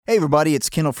Hey everybody, it's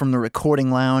Kendall from the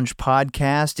Recording Lounge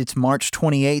podcast. It's March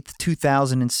 28th,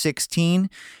 2016.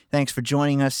 Thanks for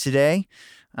joining us today.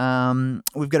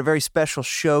 We've got a very special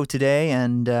show today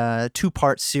and a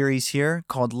two-part series here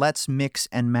called Let's Mix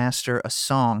and Master a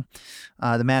Song.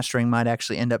 The mastering might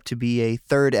actually end up to be a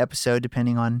third episode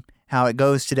depending on how it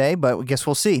goes today, but I guess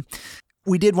we'll see.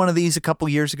 We did one of these a couple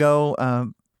years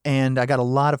ago, and I got a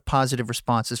lot of positive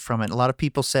responses from it. A lot of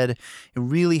people said it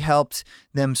really helped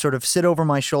them sort of sit over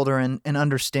my shoulder and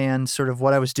understand sort of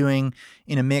what I was doing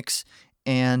in a mix.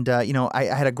 And, I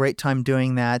had a great time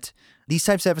doing that. These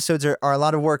types of episodes are a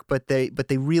lot of work, but they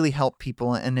really help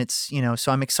people. And it's,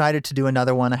 so I'm excited to do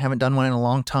another one. I haven't done one in a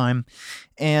long time.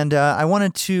 And I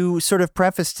wanted to sort of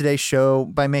preface today's show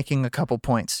by making a couple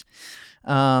points.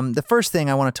 The first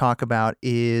thing I want to talk about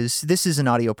is this is an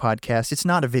audio podcast. It's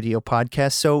not a video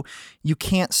podcast, so you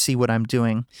can't see what I'm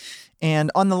doing. And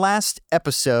on the last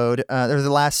episode, or the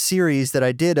last series that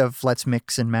I did of Let's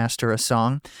Mix and Master a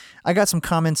Song, I got some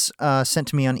comments sent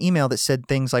to me on email that said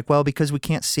things like, well, because we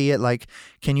can't see it, like,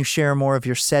 can you share more of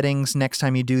your settings next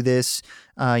time you do this?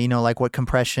 Like what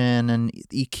compression and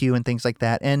EQ and things like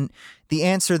that. And the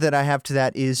answer that I have to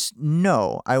that is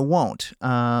no, I won't.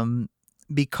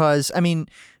 Because,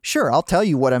 sure, I'll tell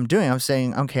you what I'm doing. I'm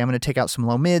saying, okay, I'm going to take out some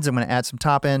low mids. I'm going to add some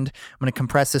top end. I'm going to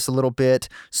compress this a little bit,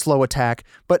 slow attack.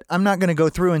 But I'm not going to go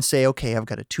through and say, okay, I've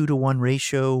got a 2-to-1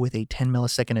 ratio with a 10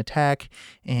 millisecond attack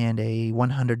and a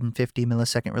 150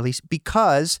 millisecond release,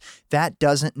 because that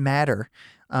doesn't matter.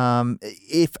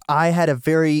 If I had a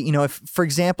very, for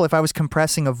example, if I was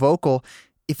compressing a vocal,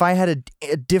 if I had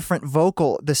a different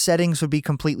vocal, the settings would be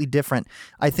completely different.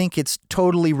 I think it's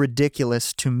totally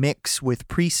ridiculous to mix with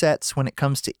presets when it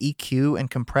comes to EQ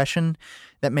and compression.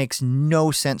 That makes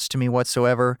no sense to me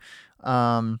whatsoever.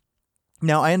 Now,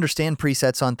 I understand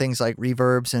presets on things like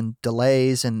reverbs and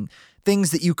delays and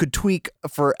things that you could tweak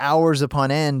for hours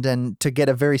upon end and to get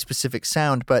a very specific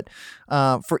sound. But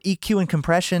for EQ and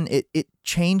compression, it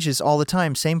changes all the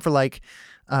time. Same for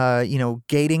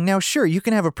gating. Now, sure, you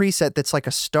can have a preset that's like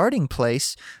a starting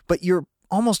place, but you're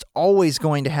almost always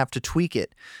going to have to tweak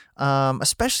it,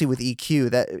 especially with EQ.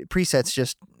 That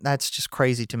presets that's just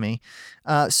crazy to me.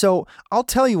 So I'll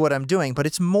tell you what I'm doing, but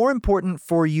it's more important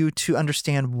for you to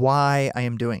understand why I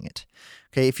am doing it.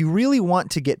 Okay, if you really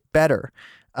want to get better,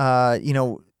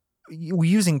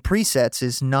 using presets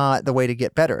is not the way to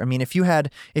get better. If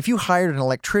you hired an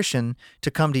electrician to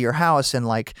come to your house and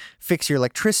fix your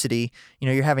electricity,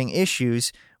 you're having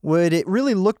issues, would it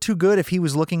really look too good if he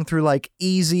was looking through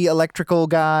Easy Electrical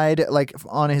Guide,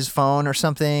 on his phone or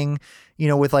something,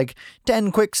 with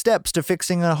 10 quick steps to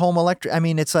fixing a home electric?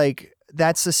 It's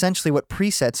that's essentially what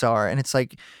presets are. And it's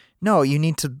no, you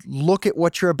need to look at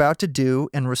what you're about to do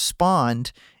and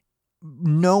respond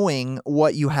knowing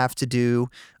what you have to do,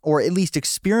 or at least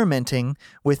experimenting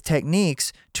with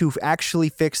techniques to actually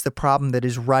fix the problem that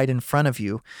is right in front of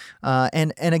you.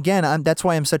 And again, that's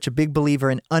why I'm such a big believer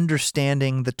in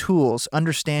understanding the tools,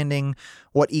 understanding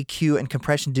what EQ and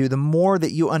compression do. The more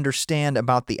that you understand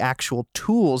about the actual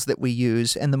tools that we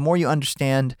use, and the more you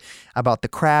understand about the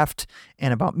craft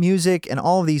and about music and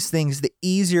all of these things, the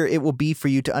easier it will be for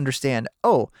you to understand,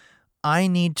 oh, I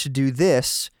need to do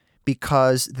this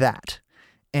because that.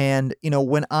 And,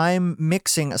 when I'm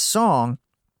mixing a song,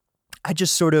 I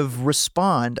just sort of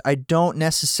respond. I don't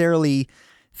necessarily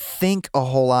think a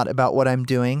whole lot about what I'm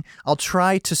doing. I'll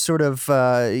try to sort of,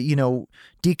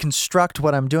 deconstruct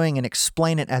what I'm doing and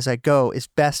explain it as I go as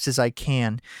best as I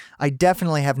can. I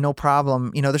definitely have no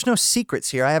problem. There's no secrets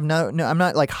here. I have no I'm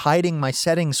not hiding my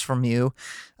settings from you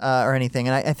or anything.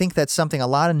 And I think that's something a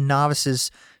lot of novices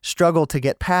struggle to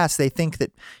get past. They think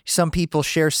that some people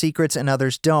share secrets and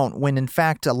others don't, when in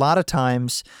fact, a lot of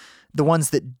times the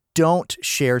ones that don't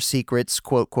share secrets,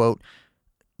 quote, quote,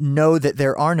 know that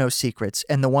there are no secrets.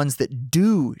 And the ones that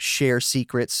do share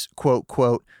secrets, quote,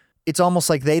 quote, it's almost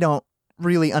like they don't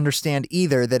really understand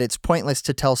either, that it's pointless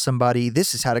to tell somebody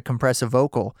this is how to compress a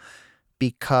vocal,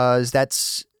 because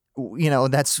that's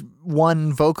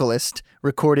one vocalist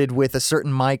recorded with a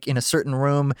certain mic in a certain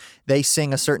room. They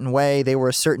sing a certain way. They were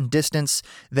a certain distance.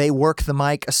 They work the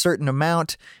mic a certain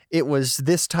amount. It was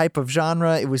this type of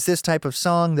genre. It was this type of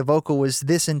song. The vocal was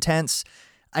this intense.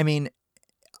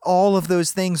 All of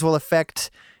those things will affect,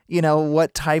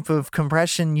 what type of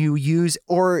compression you use,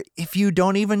 or if you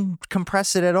don't even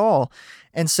compress it at all.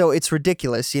 And so it's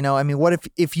ridiculous. What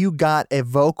if you got a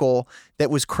vocal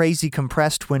that was crazy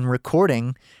compressed when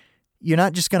recording? You're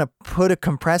not just going to put a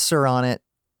compressor on it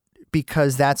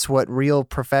because that's what real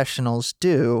professionals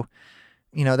do.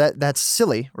 that's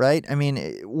silly, right? I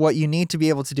mean, what you need to be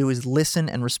able to do is listen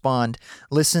and respond.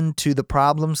 Listen to the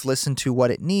problems, listen to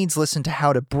what it needs, listen to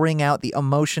how to bring out the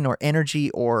emotion or energy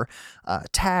or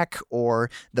attack or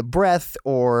the breath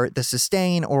or the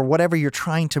sustain or whatever you're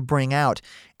trying to bring out,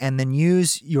 and then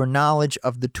use your knowledge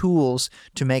of the tools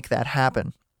to make that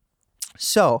happen.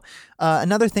 So,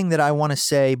 another thing that I want to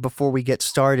say before we get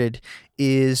started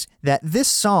is that this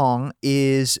song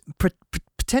is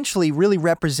potentially really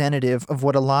representative of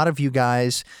what a lot of you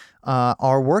guys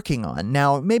are working on.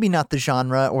 Now, maybe not the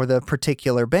genre or the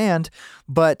particular band,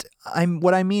 but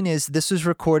what I mean is this was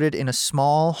recorded in a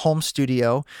small home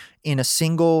studio in a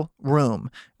single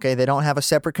room. Okay, they don't have a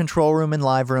separate control room and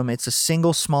live room. It's a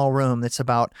single small room that's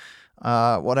about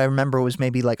what I remember was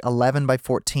maybe like 11 by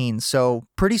 14. So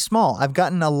pretty small. I've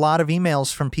gotten a lot of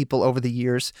emails from people over the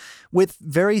years with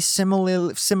very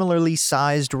similarly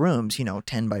sized rooms,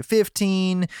 10 by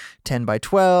 15, 10 by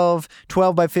 12,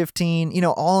 12 by 15,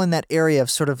 all in that area of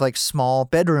sort of like small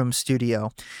bedroom studio.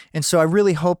 And so I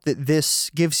really hope that this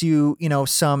gives you,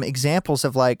 some examples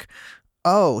of like,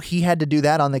 oh, he had to do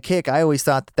that on the kick. I always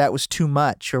thought that was too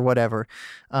much or whatever.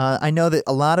 I know that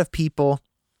a lot of people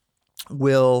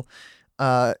will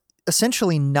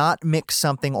essentially not mix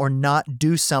something or not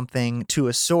do something to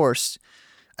a source,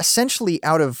 essentially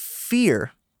out of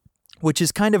fear, which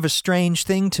is kind of a strange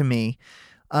thing to me.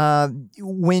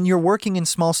 When you're working in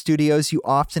small studios, you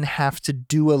often have to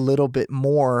do a little bit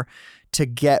more to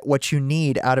get what you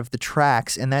need out of the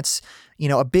tracks, and that's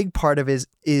a big part of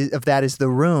that is the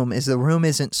room. Is the room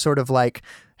isn't sort of like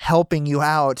helping you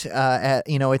out.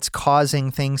 It's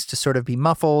causing things to sort of be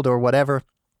muffled or whatever.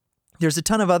 There's a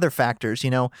ton of other factors,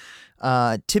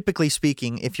 typically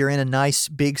speaking, if you're in a nice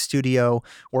big studio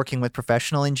working with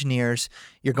professional engineers,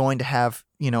 you're going to have,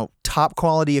 top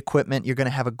quality equipment. You're going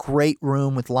to have a great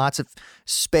room with lots of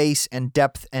space and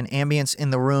depth and ambience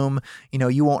in the room.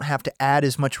 You won't have to add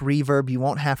as much reverb. You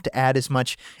won't have to add as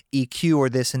much EQ or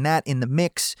this and that in the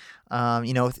mix.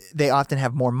 They often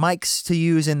have more mics to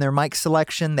use in their mic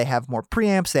selection. They have more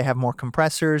preamps. They have more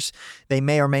compressors. They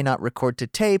may or may not record to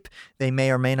tape. They may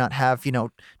or may not have,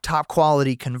 top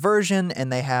quality conversion,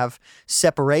 and they have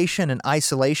separation and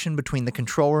isolation between the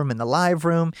control room and the live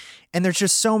room. And there's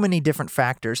just so many different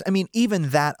factors. I mean, even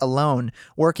that alone,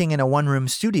 working in a one-room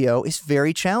studio is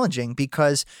very challenging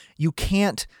because you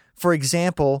can't, for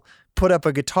example, put up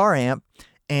a guitar amp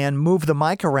and move the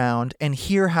mic around and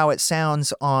hear how it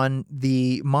sounds on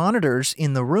the monitors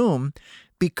in the room,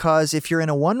 because if you're in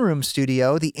a one-room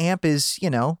studio, the amp is,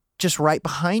 just right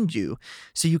behind you.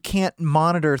 So you can't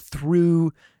monitor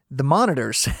through the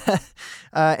monitors.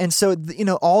 And so,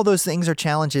 all those things are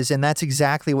challenges, and that's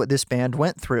exactly what this band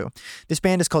went through. This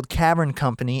band is called Cavern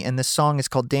Company, and this song is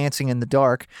called Dancing in the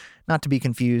Dark, not to be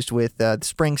confused with the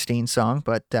Springsteen song,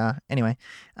 but anyway.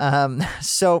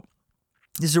 So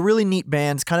this is a really neat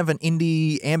band. It's kind of an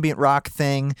indie ambient rock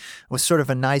thing with sort of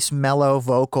a nice mellow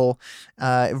vocal.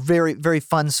 Very, very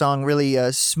fun song,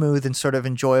 really smooth and sort of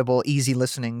enjoyable, easy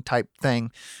listening type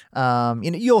thing.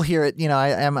 You'll hear it.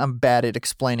 I'm bad at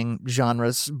explaining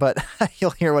genres, but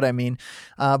you'll hear what I mean.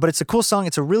 But it's a cool song.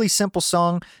 It's a really simple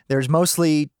song. There's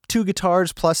mostly two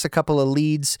guitars plus a couple of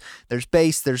leads. There's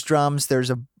bass, there's drums, there's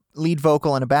a lead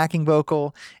vocal and a backing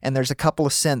vocal, and there's a couple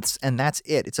of synths, and that's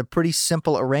it. It's a pretty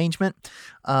simple arrangement.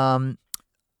 I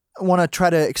want to try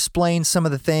to explain some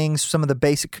of the things, some of the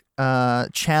basic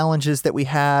challenges that we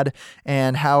had,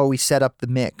 and how we set up the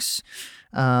mix.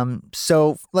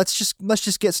 So let's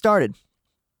just get started.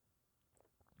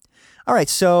 All right,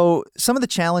 so some of the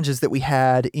challenges that we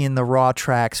had in the raw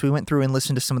tracks, we went through and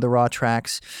listened to some of the raw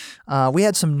tracks. We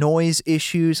had some noise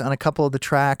issues on a couple of the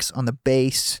tracks, on the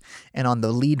bass and on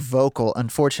the lead vocal,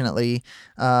 unfortunately.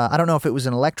 I don't know if it was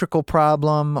an electrical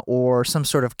problem or some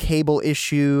sort of cable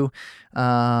issue.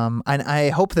 And I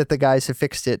hope that the guys have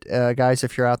fixed it. Guys,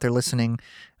 if you're out there listening,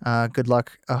 good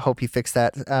luck. I hope you fix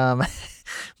that.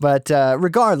 But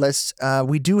regardless,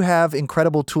 we do have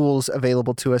incredible tools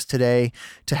available to us today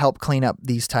to help clean up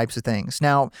these types of things.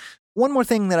 Now, one more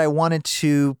thing that I wanted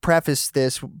to preface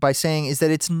this by saying is that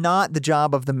it's not the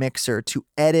job of the mixer to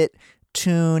edit,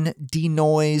 tune,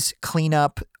 denoise, clean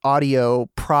up audio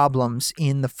problems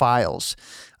in the files.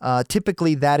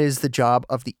 Typically, that is the job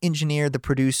of the engineer, the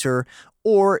producer,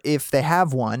 or if they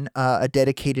have one, a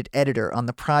dedicated editor on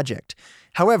the project.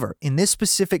 However, in this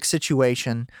specific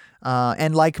situation,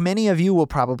 and like many of you will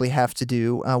probably have to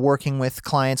do, working with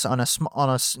clients on a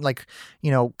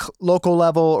local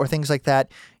level or things like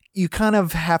that, you kind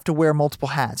of have to wear multiple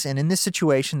hats. And in this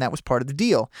situation, that was part of the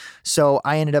deal. So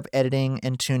I ended up editing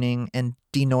and tuning and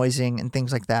denoising and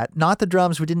things like that. Not the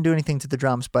drums. We didn't do anything to the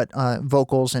drums, but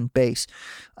vocals and bass.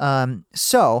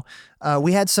 So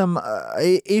we had some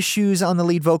issues on the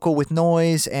lead vocal with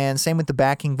noise, and same with the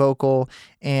backing vocal.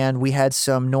 And we had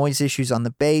some noise issues on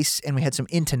the bass, and we had some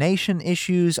intonation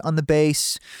issues on the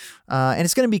bass. And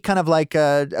it's going to be kind of like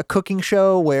a cooking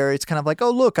show where it's kind of like,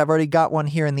 oh, look, I've already got one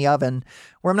here in the oven,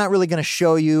 where I'm not really going to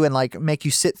show you and like make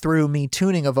you sit through me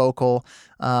tuning a vocal,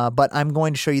 but I'm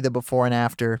going to show you the before and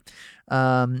after.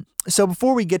 So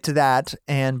before we get to that,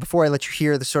 and before I let you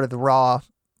hear the sort of the raw,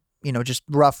 just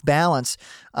rough balance,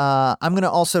 I'm going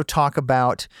to also talk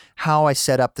about how I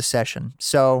set up the session.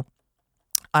 So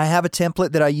I have a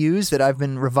template that I use that I've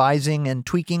been revising and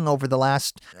tweaking over the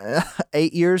last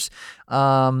 8 years.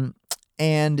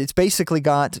 And it's basically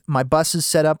got my buses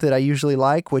set up that I usually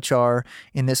like, which are,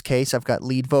 in this case, I've got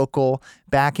lead vocal,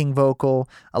 backing vocal,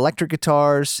 electric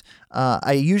guitars.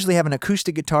 I usually have an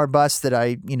acoustic guitar bus that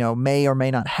I, may or may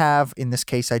not have. In this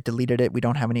case, I deleted it. We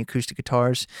don't have any acoustic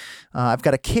guitars. I've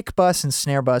got a kick bus and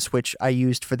snare bus, which I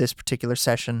used for this particular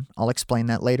session. I'll explain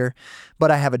that later.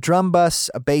 But I have a drum bus,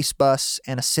 a bass bus,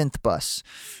 and a synth bus.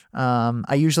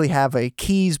 I usually have a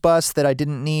keys bus that I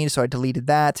didn't need, so I deleted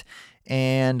that.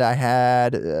 And I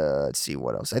had, let's see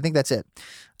what else. I think that's it.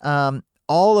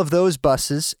 All of those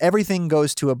buses, everything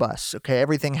goes to a bus. Okay,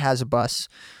 everything has a bus.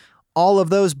 All of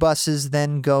those buses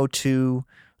then go to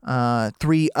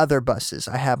 3 other buses.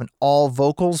 I have an all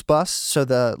vocals bus, so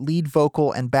the lead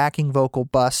vocal and backing vocal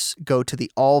bus go to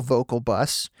the all vocal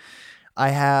bus. I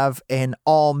have an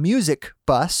all music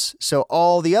bus, so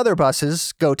all the other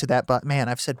buses go to that bus. Man,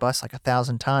 I've said bus like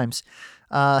 1,000 times.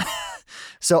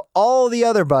 So all the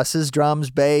other buses,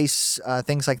 drums, bass,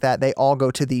 things like that, they all go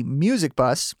to the music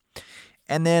bus.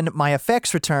 And then my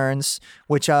effects returns,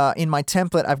 which in my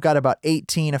template, I've got about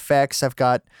 18 effects. I've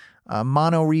got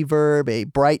mono reverb, a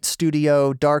bright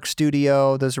studio, dark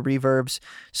studio, those are reverbs,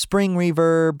 spring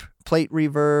reverb, plate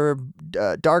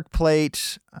reverb, dark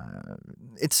plate,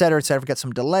 et cetera, et cetera. I've got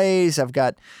some delays. I've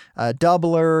got a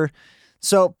doubler.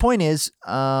 So point is,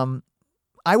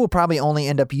 I will probably only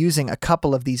end up using a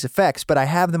couple of these effects, but I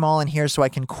have them all in here so I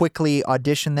can quickly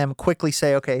audition them, quickly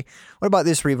say, okay, what about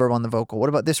this reverb on the vocal? What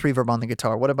about this reverb on the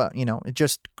guitar? What about,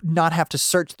 just not have to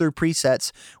search through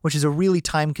presets, which is a really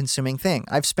time-consuming thing.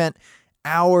 I've spent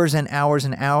hours and hours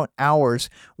and hours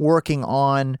working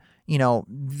on,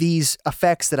 these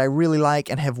effects that I really like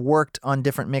and have worked on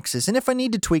different mixes. And if I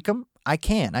need to tweak them, I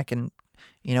can.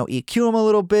 EQ them a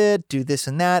little bit, do this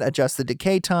and that, adjust the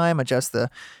decay time, adjust the,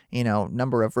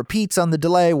 number of repeats on the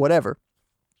delay, whatever.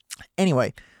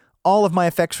 Anyway, all of my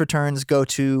effects returns go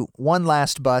to one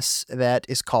last bus that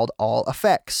is called all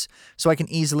effects. So I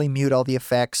can easily mute all the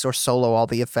effects or solo all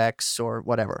the effects or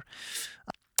whatever.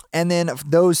 And then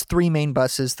those 3 main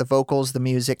buses, the vocals, the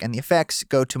music, and the effects,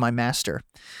 go to my master.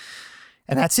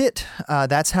 And that's it.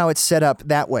 That's how it's set up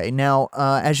that way. Now,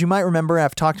 as you might remember,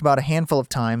 I've talked about a handful of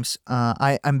times,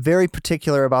 I'm very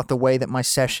particular about the way that my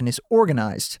session is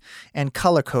organized and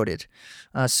color-coded.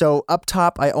 So up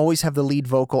top, I always have the lead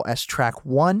vocal as track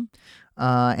 1,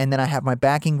 and then I have my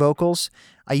backing vocals.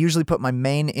 I usually put my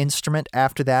main instrument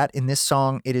after that. In this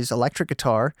song, it is electric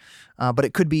guitar, but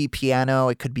it could be piano,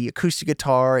 it could be acoustic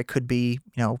guitar, it could be,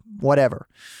 whatever.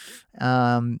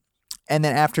 And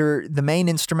then after the main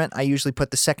instrument, I usually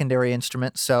put the secondary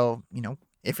instrument. So,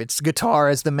 if it's guitar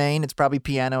as the main, it's probably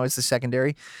piano as the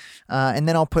secondary. And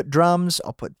then I'll put drums,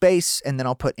 I'll put bass, and then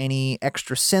I'll put any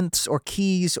extra synths or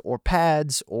keys or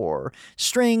pads or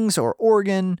strings or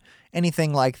organ,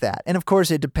 anything like that. And of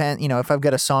course, it depends, if I've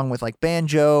got a song with like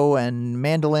banjo and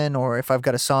mandolin, or if I've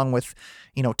got a song with,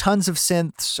 tons of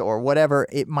synths or whatever,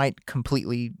 it might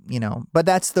completely, but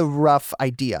that's the rough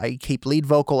idea. I keep lead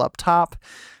vocal up top.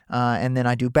 And then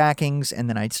I do backings, and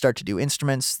then I start to do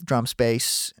instruments, drums,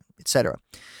 bass, etc.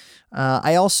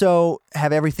 I also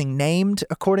have everything named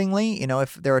accordingly.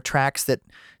 If there are tracks that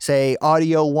say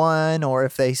audio 1, or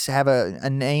if they have a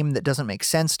name that doesn't make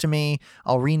sense to me,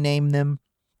 I'll rename them.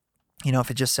 If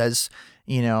it just says,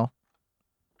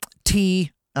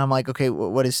 T, I'm like, okay,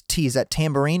 what is T? Is that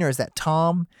tambourine or is that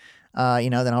tom?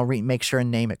 Then I'll make sure and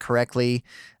name it correctly.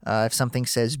 If something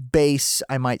says bass,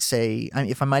 I might say,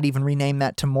 if I might even rename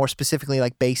that to more specifically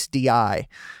like bass DI.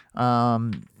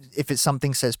 If it's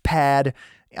something says pad,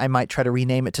 I might try to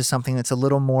rename it to something that's a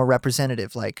little more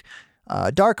representative, like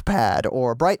dark pad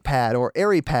or bright pad or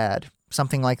airy pad,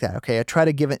 something like that. Okay, I try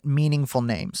to give it meaningful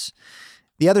names.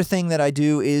 The other thing that I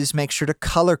do is make sure to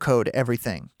color code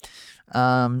everything.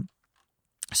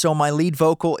 So my lead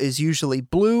vocal is usually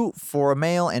blue for a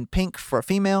male and pink for a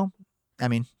female.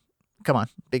 Come on,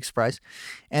 big surprise.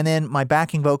 And then my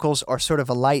backing vocals are sort of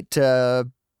a light,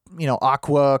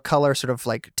 aqua color, sort of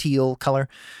like teal color.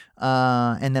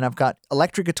 And then I've got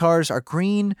electric guitars are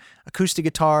green. Acoustic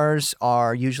guitars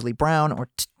are usually brown or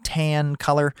tan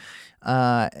color.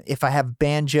 If I have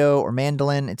banjo or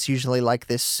mandolin, it's usually like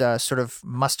this sort of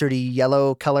mustardy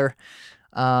yellow color.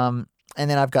 And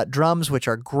then I've got drums, which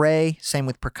are gray. Same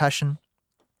with percussion.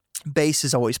 Bass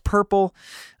is always purple.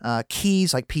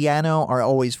 Keys, like piano, are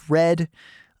always red.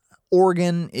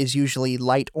 Organ is usually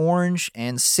light orange,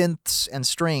 and synths and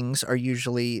strings are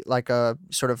usually like a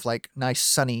sort of like nice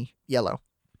sunny yellow.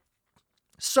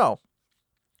 So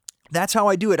that's how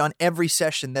I do it on every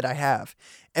session that I have,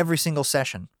 every single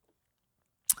session.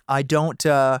 I don't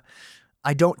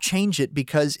change it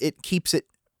because it keeps it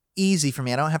easy for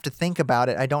me. I don't have to think about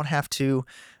it. I don't have to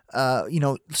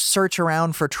search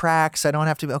around for tracks. I don't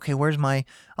have to, okay, where's my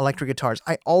electric guitars?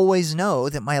 I always know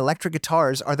that my electric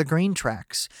guitars are the green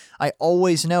tracks. I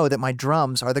always know that my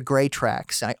drums are the gray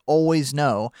tracks. I always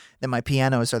know that my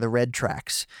pianos are the red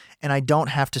tracks. And I don't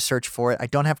have to search for it. I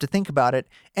don't have to think about it.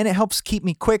 And it helps keep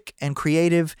me quick and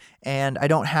creative. And I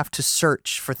don't have to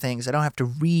search for things. I don't have to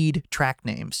read track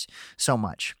names so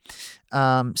much.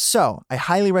 So I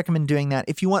highly recommend doing that.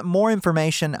 If you want more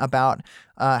information about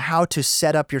how to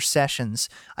set up your sessions,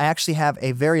 I actually have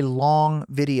a very long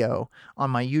video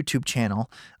on my YouTube channel.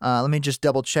 Let me just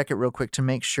double check it real quick to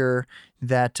make sure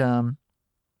that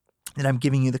that I'm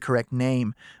giving you the correct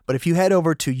name. But if you head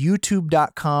over to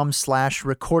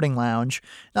youtube.com/recording lounge,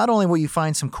 not only will you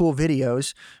find some cool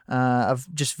videos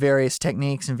of just various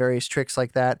techniques and various tricks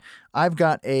like that, I've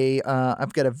got a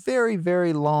very,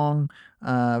 very long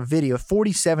video,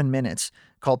 47 minutes,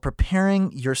 called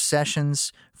Preparing Your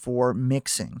Sessions for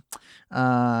Mixing.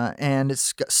 And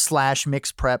it's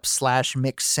 /mix prep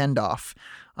 /mix send off.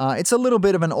 It's a little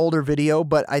bit of an older video,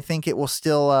 but I think it will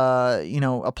still,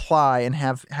 apply and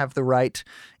have the right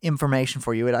information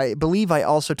for you. I believe I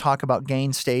also talk about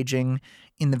gain staging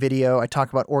in the video. I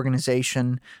talk about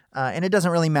organization, and it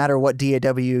doesn't really matter what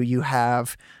DAW you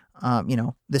have.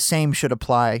 The same should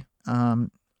apply.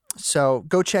 So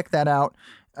go check that out.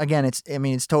 Again,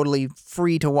 it's totally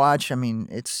free to watch.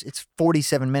 It's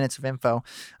 47 minutes of info.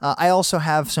 I also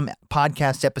have some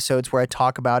podcast episodes where I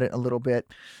talk about it a little bit.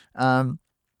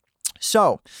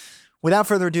 So, without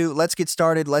further ado, let's get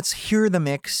started. Let's hear the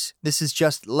mix. This is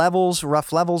just levels,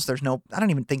 rough levels. I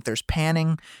don't even think there's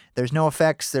panning. There's no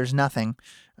effects. There's nothing.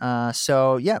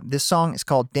 This song is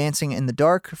called Dancing in the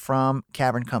Dark from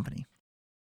Cavern Company.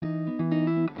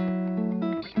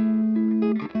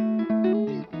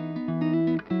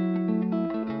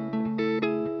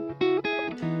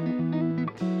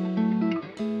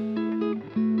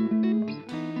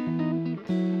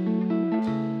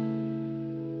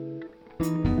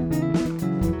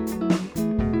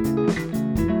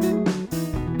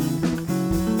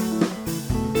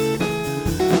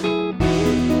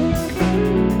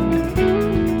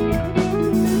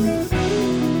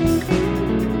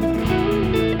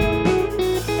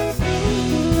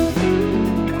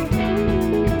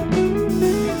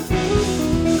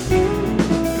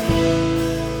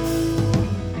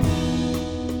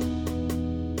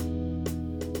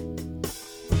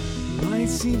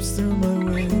 Seeps through my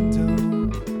window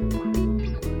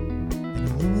in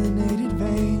illuminated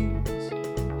veins,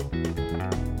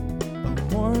 a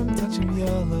warm touch of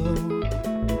yellow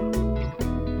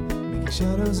making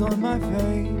shadows on my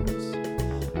face.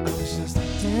 I was just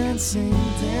dancing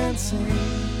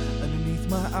underneath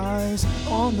my eyes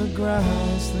on the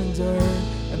grass, the dirt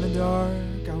and the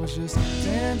dark. I was just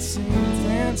dancing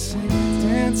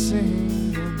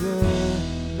under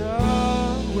the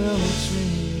willow tree.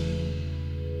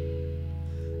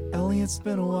 It's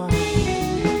been a while.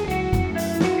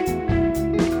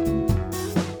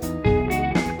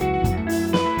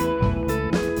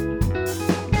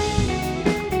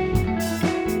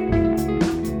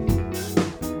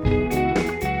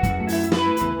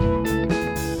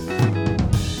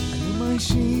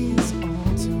 Sheets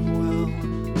all too well,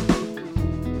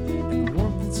 and the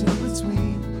warmth that's in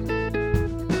between,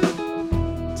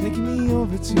 taking me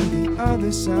over to the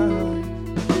other side,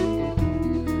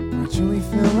 where I truly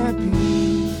feel at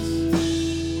peace.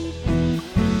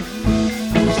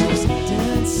 I was just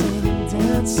dancing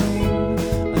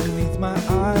underneath my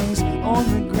eyes on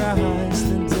the grass,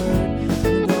 the dirt and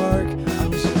the dark. I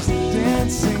was just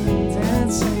dancing.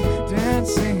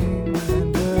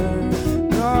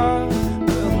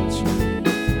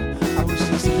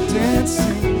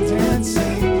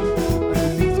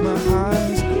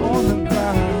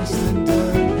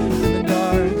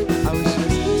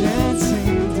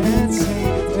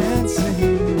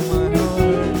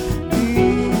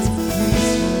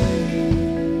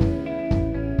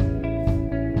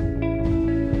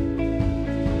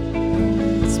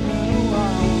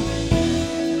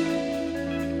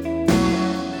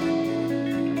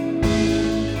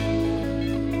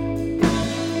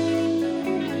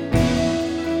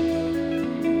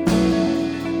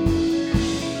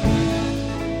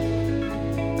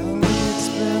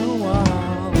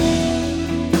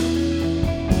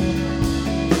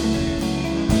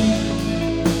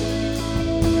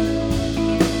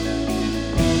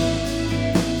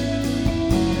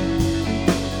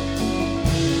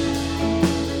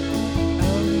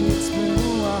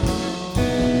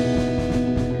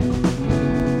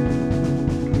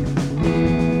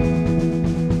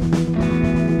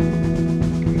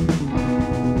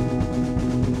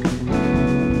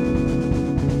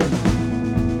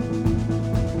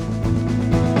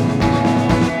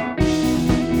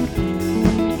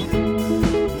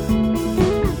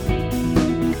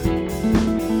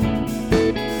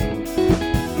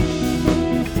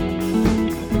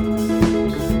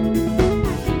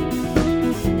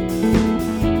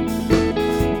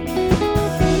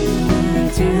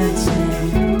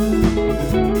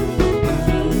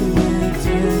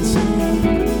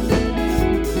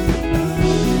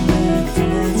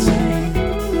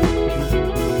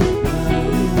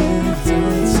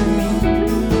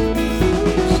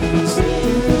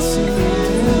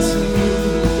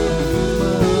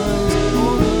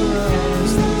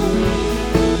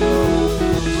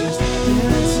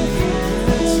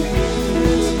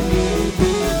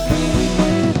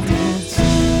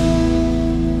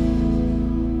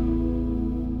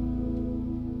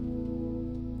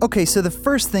 Okay, so the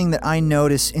first thing that I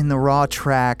notice in the raw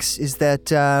tracks is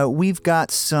that we've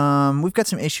got some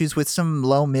issues with some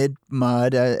low mid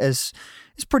mud, as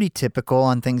is pretty typical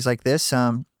on things like this.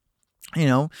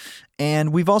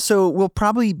 And we'll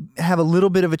probably have a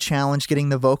little bit of a challenge getting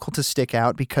the vocal to stick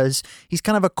out because he's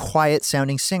kind of a quiet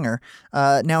sounding singer.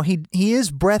 Now he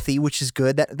is breathy, which is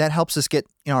good. That helps us get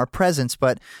our presence,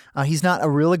 but he's not a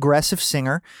real aggressive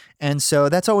singer, and so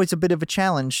that's always a bit of a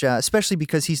challenge, especially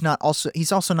because he's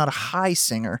also not a high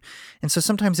singer, and so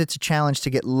sometimes it's a challenge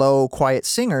to get low, quiet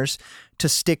singers to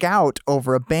stick out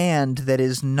over a band that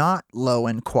is not low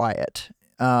and quiet.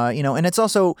 And it's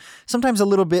also sometimes a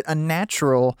little bit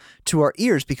unnatural to our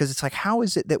ears because it's like, how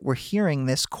is it that we're hearing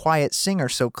this quiet singer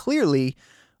so clearly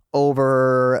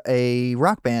over a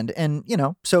rock band? And,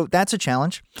 so that's a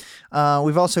challenge.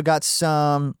 We've also got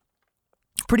some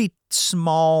pretty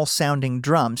small sounding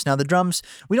drums. Now the drums,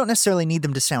 we don't necessarily need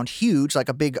them to sound huge like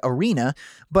a big arena,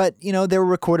 but they're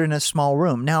recorded in a small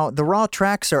room. Now the raw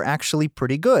tracks are actually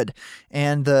pretty good,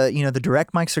 and the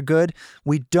direct mics are good.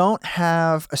 We don't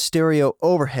have a stereo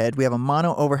overhead. We have a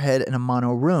mono overhead and a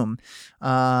mono room,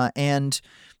 and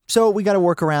so we got to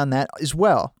work around that as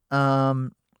well.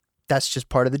 That's just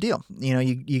part of the deal.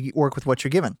 You work with what you're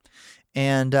given.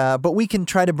 And but we can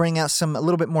try to bring out a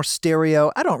little bit more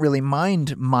stereo. I don't really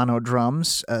mind mono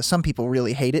drums. Some people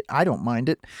really hate it. I don't mind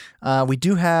it. We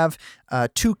do have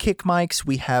 2 kick mics.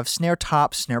 We have snare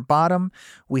top, snare bottom.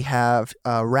 We have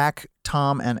a rack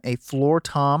tom and a floor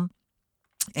tom.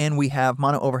 And we have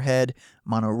mono overhead,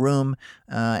 mono room.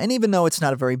 And even though it's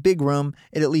not a very big room,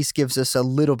 it at least gives us a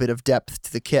little bit of depth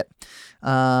to the kit.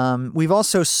 We've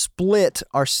also split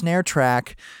our snare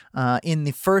track. In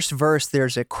the first verse,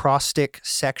 there's a cross stick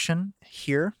section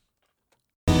here.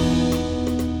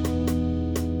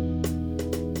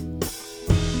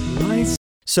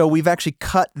 So we've actually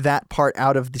cut that part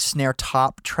out of the snare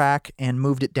top track and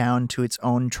moved it down to its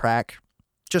own track,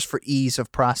 just for ease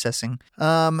of processing.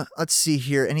 Let's see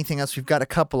here. Anything else? We've got a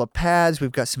couple of pads.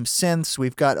 We've got some synths.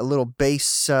 We've got a little bass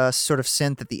sort of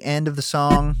synth at the end of the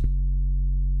song.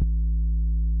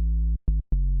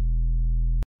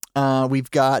 We've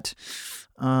got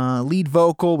lead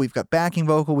vocal. We've got backing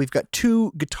vocal. We've got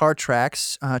 2 guitar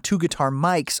tracks, 2 guitar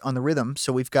mics on the rhythm.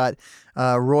 So we've got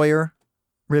Royer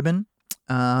ribbon.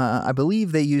 I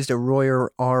believe they used a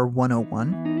Royer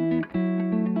R101.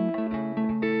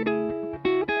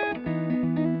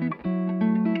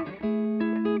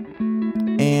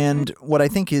 And what I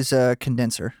think is a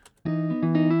condenser.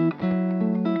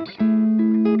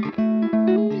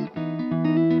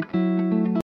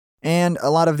 And a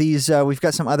lot of these, we've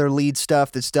got some other lead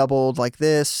stuff that's doubled like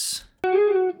this.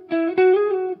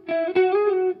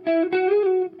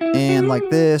 And like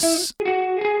this.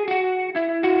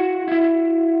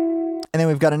 And then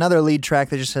we've got another lead track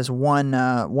that just has one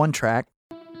track.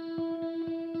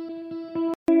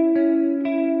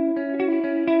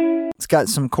 It's got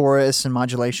some chorus and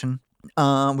modulation.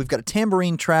 We've got a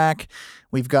tambourine track.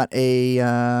 We've got a,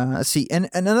 let's see. And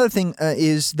another thing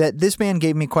is that this band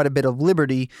gave me quite a bit of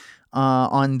liberty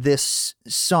on this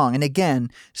song. And again,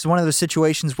 this is one of those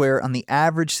situations where on the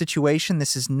average situation,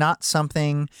 this is not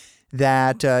something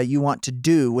that you want to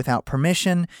do without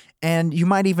permission. And you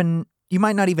might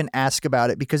not even ask about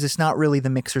it because it's not really the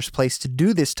mixer's place to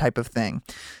do this type of thing.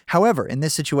 However, in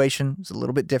this situation, it's a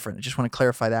little bit different. I just want to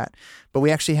clarify that. But we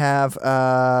actually have,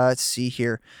 let's see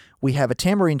here. We have a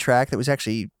tambourine track that was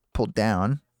actually pulled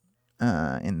down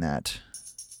in that.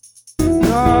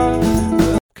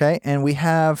 Okay, and we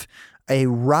have a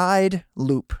ride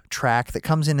loop track that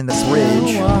comes in the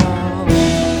bridge.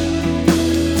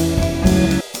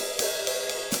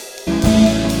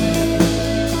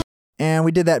 And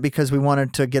we did that because we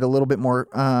wanted to get a little bit more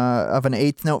of an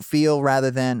eighth note feel rather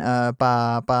than ba,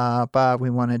 ba, ba. We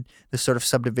wanted this sort of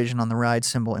subdivision on the ride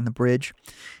cymbal in the bridge.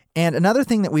 And another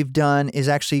thing that we've done is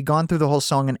actually gone through the whole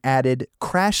song and added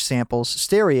crash samples,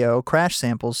 stereo crash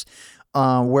samples,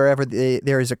 wherever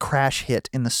there is a crash hit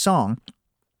in the song.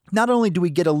 Not only do we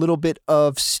get a little bit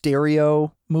of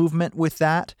stereo movement with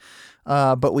that,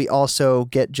 but we also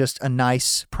get just a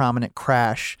nice prominent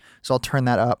crash. So I'll turn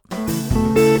that up.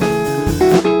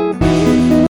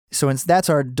 So that's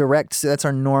our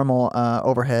normal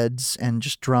overheads and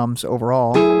just drums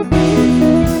overall.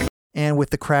 And with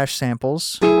the crash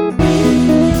samples.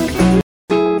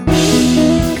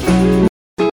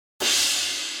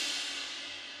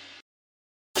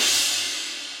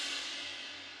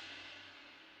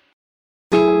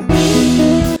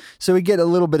 So we get a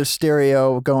little bit of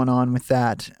stereo going on with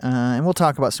that. And we'll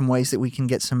talk about some ways that we can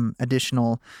get some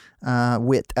additional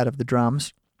width out of the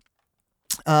drums.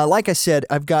 Like I said,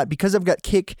 because I've got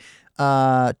kick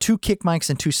two kick mics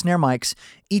and two snare mics.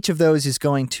 Each of those is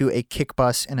going to a kick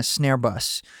bus and a snare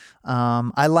bus.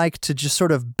 I like to just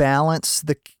sort of balance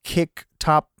the kick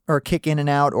top or kick in and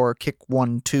out or kick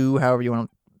 1, 2, however you want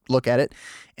to look at it,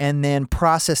 and then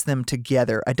process them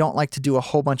together. I don't like to do a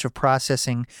whole bunch of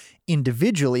processing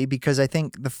individually because I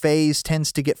think the phase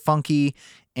tends to get funky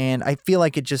and I feel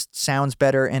like it just sounds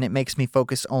better and it makes me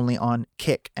focus only on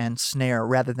kick and snare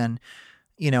rather than,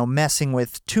 messing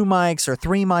with 2 mics or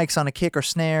 3 mics on a kick or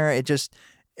snare. It just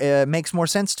makes more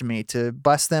sense to me to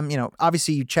bust them.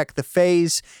 Obviously you check the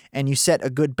phase and you set a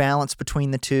good balance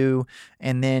between the two,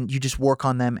 and then you just work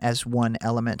on them as one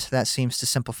element. That seems to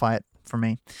simplify it for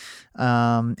me.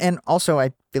 And also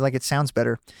I feel like it sounds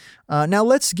better. Now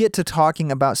let's get to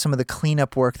talking about some of the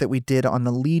cleanup work that we did on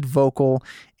the lead vocal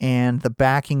and the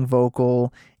backing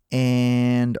vocal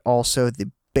and also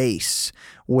the bass,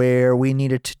 where we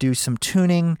needed to do some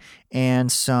tuning and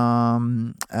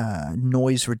some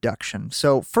noise reduction.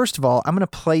 So first of all, I'm going to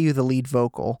play you the lead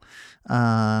vocal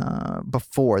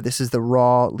before. This is the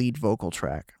raw lead vocal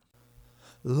track.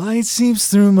 Light seeps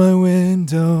through my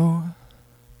window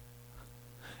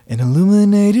in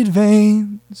illuminated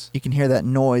veins. You can hear that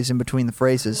noise in between the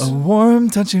phrases. A warm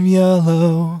touch of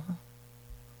yellow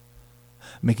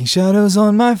making shadows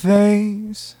on my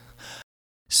face.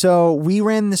 So we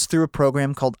ran this through a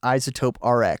program called iZotope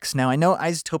RX. Now I know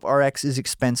iZotope RX is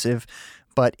expensive,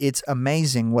 but it's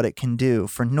amazing what it can do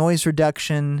for noise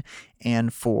reduction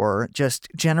and for just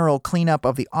general cleanup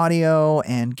of the audio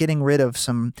and getting rid of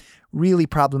some really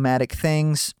problematic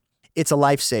things. It's a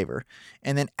lifesaver.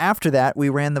 And then after that, we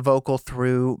ran the vocal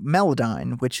through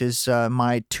Melodyne, which is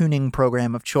my tuning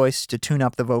program of choice to tune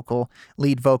up the vocal,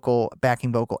 lead vocal,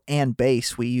 backing vocal, and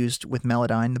bass we used with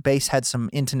Melodyne. The bass had some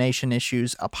intonation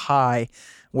issues up high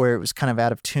where it was kind of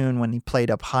out of tune when he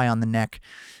played up high on the neck.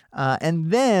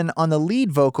 And then on the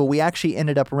lead vocal, we actually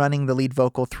ended up running the lead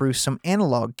vocal through some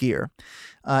analog gear.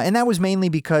 And that was mainly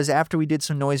because after we did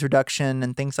some noise reduction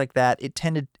and things like that,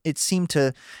 it seemed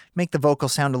to make the vocal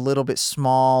sound a little bit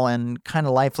small and kind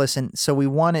of lifeless. And so we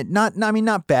wanted,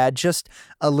 not bad, just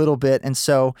a little bit. And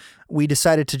so we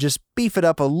decided to just beef it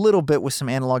up a little bit with some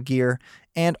analog gear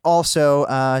and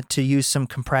also to use some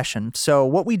compression. So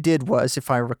what we did was,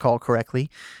 if I recall correctly,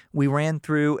 we ran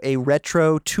through a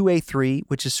Retro 2A3,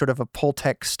 which is sort of a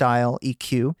Pultec style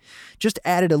EQ, just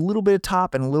added a little bit of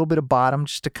top and a little bit of bottom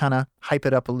just to kind of hype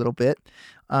it up a little bit.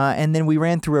 And then we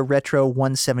ran through a Retro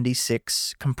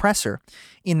 176 compressor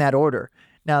in that order.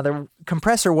 Now, the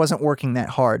compressor wasn't working that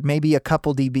hard, maybe a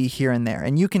couple dB here and there.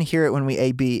 And you can hear it when we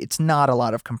A-B. It's not a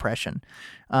lot of compression.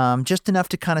 Just enough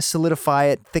to kind of solidify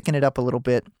it, thicken it up a little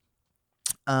bit.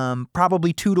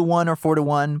 Probably 2-to-1 or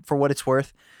 4-to-1 for what it's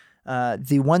worth.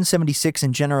 The 176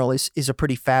 in general is a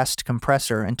pretty fast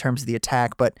compressor in terms of the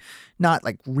attack, but not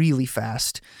like really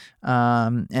fast.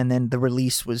 And then the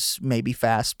release was maybe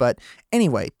fast. But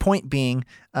anyway, point being,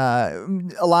 a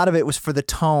lot of it was for the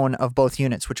tone of both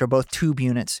units, which are both tube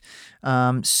units.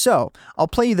 So I'll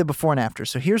play you the before and after.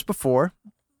 So here's before.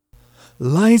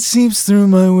 Light seeps through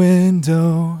my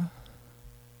window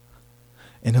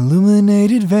in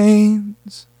illuminated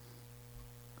veins.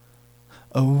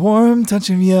 A warm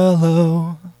touch of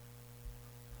yellow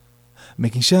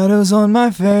making shadows on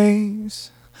my face.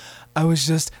 I was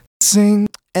just singing.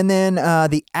 And then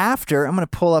the after, I'm going to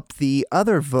pull up the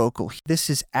other vocal. This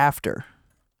is after.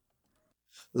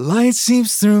 Light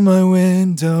seeps through my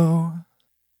window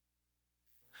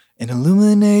in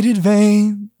illuminated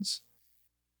veins.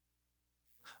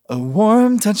 A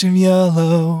warm touch of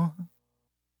yellow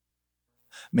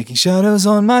making shadows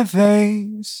on my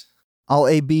face. I'll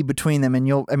A-B between them, and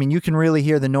you can really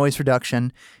hear the noise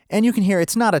reduction, and you can hear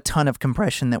it's not a ton of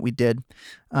compression that we did.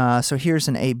 So here's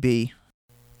an A-B.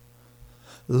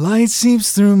 Light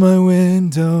seeps through my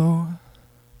window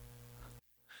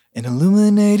in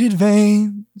illuminated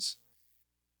veins.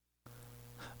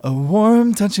 A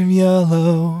warm touch of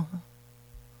yellow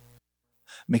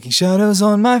making shadows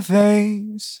on my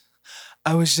face.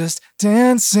 I was just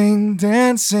dancing,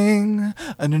 dancing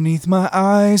underneath my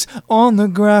eyes on the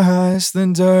grass,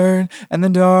 then dirt and the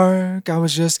dark. I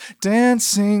was just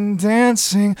dancing,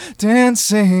 dancing,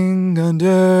 dancing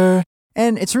under.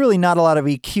 And it's really not a lot of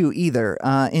EQ either.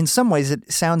 In some ways,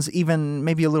 it sounds even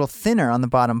maybe a little thinner on the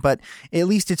bottom, but at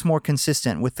least it's more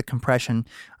consistent with the compression.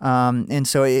 And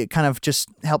so it kind of just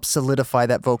helps solidify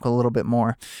that vocal a little bit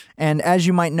more. And as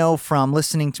you might know from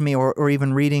listening to me or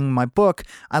even reading my book,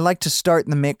 I like to start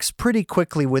the mix pretty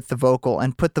quickly with the vocal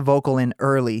and put the vocal in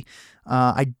early.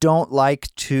 I don't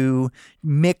like to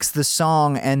mix the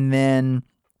song and then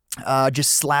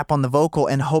just slap on the vocal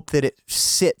and hope that it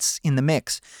sits in the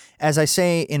mix. As I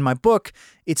say in my book,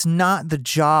 it's not the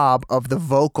job of the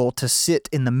vocal to sit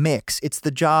in the mix. It's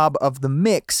the job of the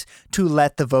mix to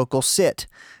let the vocal sit.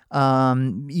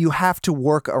 You have to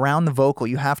work around the vocal.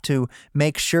 You have to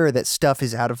make sure that stuff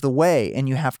is out of the way, and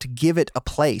you have to give it a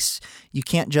place. You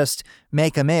can't just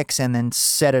make a mix and then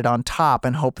set it on top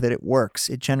and hope that it works.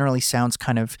 It generally sounds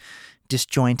kind of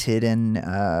disjointed and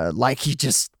like you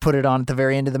just put it on at the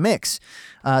very end of the mix.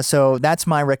 So that's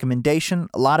my recommendation.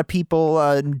 A lot of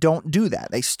people don't do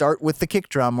that. They start with the kick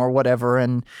drum or whatever,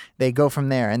 and they go from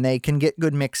there, and they can get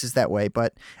good mixes that way,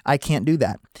 but I can't do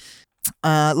that.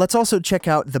 Let's also check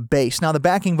out the bass. Now, the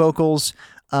backing vocals,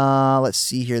 let's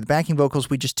see here. The backing vocals,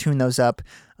 we just tuned those up,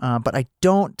 but I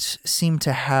don't seem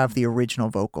to have the original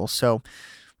vocals. So,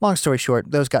 long story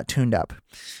short, those got tuned up.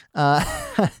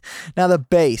 Now, the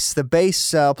bass. The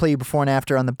bass, I'll play you before and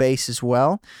after on the bass as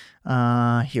well.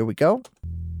 Here we go.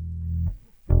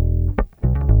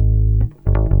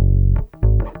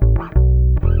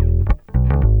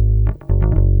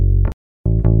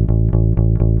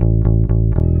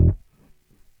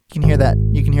 You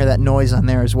can hear that noise on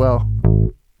there as well.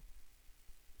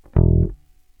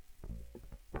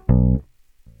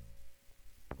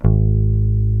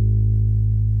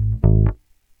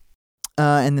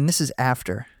 And then this is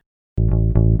after.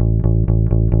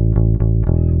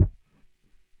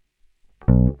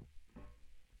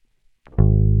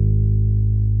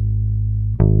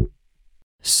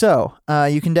 So,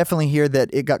 you can definitely hear that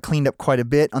it got cleaned up quite a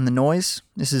bit on the noise.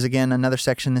 This is, again, another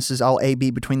section. This is all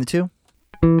A-B between the two.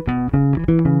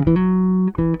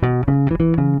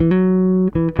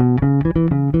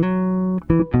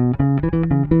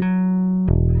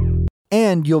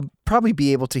 And you'll probably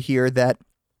be able to hear that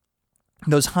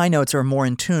those high notes are more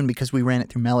in tune because we ran it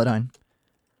through Melodyne.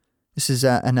 This is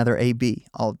another A-B.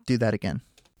 I'll do that again.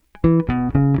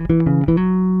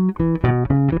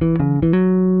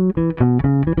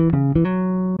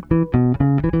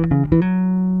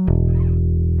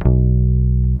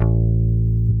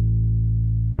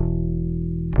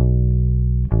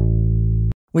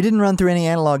 We didn't run through any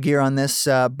analog gear on this,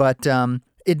 but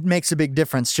it makes a big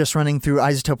difference just running through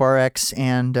iZotope RX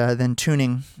and then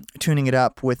tuning it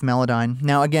up with Melodyne.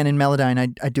 Now, again, in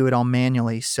Melodyne, I do it all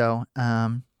manually, so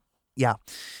yeah,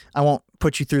 I won't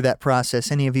put you through that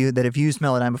process. Any of you that have used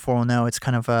Melodyne before will know it's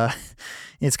kind of a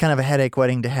headache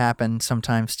waiting to happen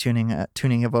sometimes tuning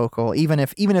a vocal. Even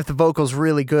if the vocal's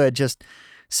really good, just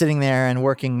sitting there and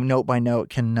working note by note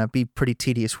can be pretty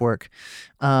tedious work.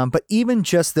 But even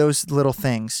just those little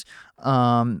things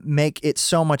make it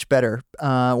so much better.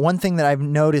 One thing that I've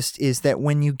noticed is that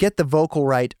when you get the vocal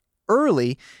right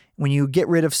early, when you get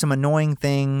rid of some annoying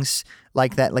things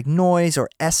like that, like noise or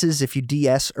S's, if you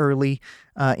de-S early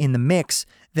in the mix,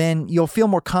 then you'll feel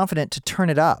more confident to turn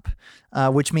it up,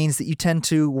 which means that you tend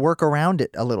to work around it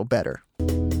a little better.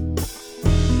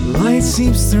 Light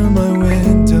seeps through my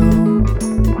window in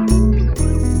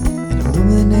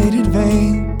illuminated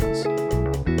veins,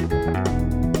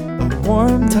 a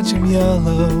warm touch of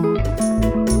yellow.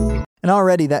 And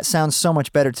already that sounds so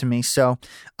much better to me. So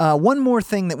one more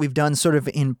thing that we've done sort of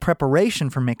in preparation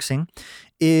for mixing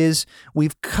is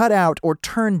we've cut out or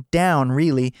turned down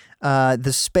really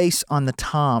the space on the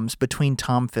toms between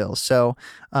tom fills. So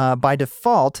by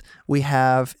default, we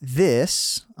have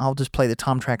this. I'll just play the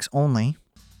tom tracks only.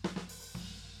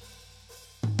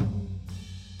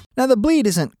 Now the bleed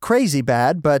isn't crazy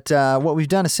bad, but what we've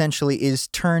done essentially is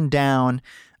turn down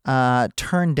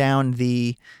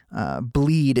the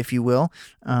bleed, if you will,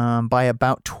 by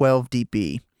about 12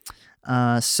 dB,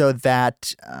 so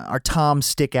that our toms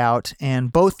stick out,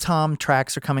 and both tom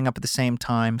tracks are coming up at the same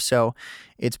time. So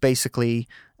it's basically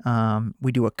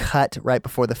we do a cut right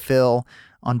before the fill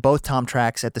on both tom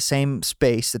tracks at the same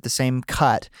space, at the same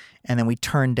cut, and then we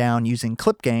turn down using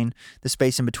clip gain the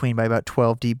space in between by about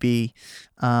 12 dB,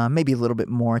 maybe a little bit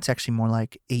more. It's actually more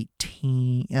like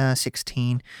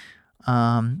 16.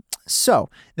 So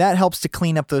that helps to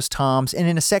clean up those toms. And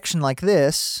in a section like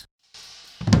this,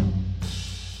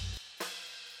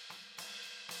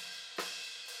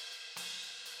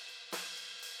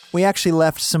 we actually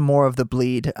left some more of the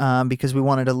bleed because we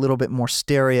wanted a little bit more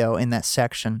stereo in that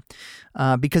section.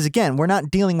 Because again, we're not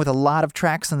dealing with a lot of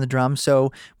tracks on the drum,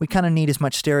 so we kind of need as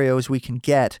much stereo as we can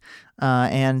get.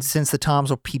 And since the toms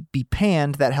will be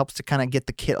panned, that helps to kind of get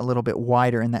the kit a little bit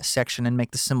wider in that section and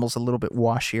make the cymbals a little bit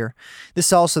washier. This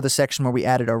is also the section where we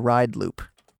added a ride loop,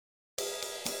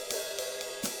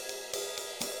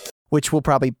 which we'll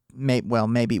probably,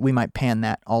 maybe we might pan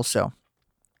that also.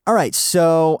 All right,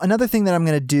 so another thing that I'm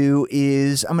going to do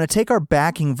is I'm going to take our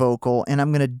backing vocal and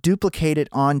I'm going to duplicate it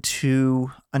onto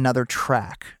another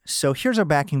track. So here's our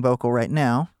backing vocal right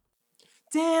now.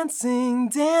 Dancing,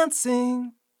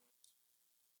 dancing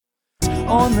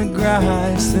on the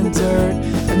grass, the dirt,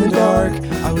 and the dark.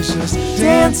 I was just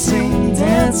dancing,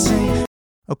 dancing.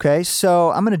 Okay,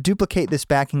 so I'm going to duplicate this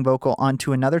backing vocal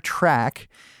onto another track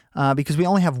because we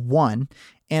only have one.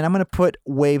 And I'm going to put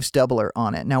Waves Doubler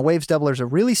on it. Now, Waves Doubler is a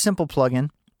really simple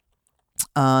plugin.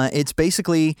 It's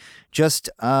basically just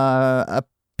a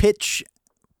pitch,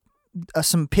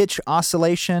 some pitch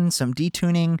oscillation, some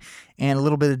detuning, and a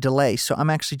little bit of delay. So I'm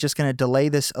actually just going to delay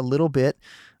this a little bit.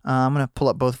 I'm going to pull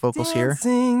up both vocals here.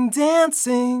 Dancing,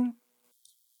 dancing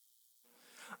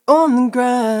on the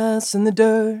grass and the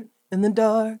dirt and the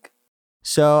dark.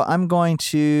 So I'm going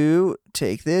to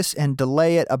take this and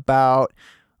delay it about,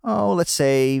 let's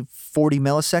say 40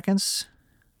 milliseconds.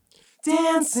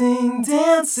 Dancing,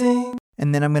 dancing.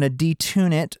 And then I'm going to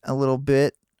detune it a little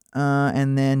bit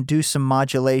and then do some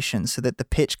modulation so that the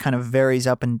pitch kind of varies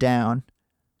up and down.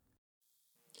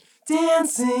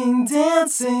 Dancing,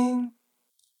 dancing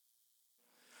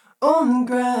on the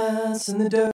grass and the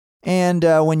dirt. And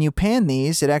when you pan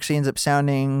these, it actually ends up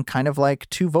sounding kind of like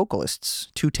two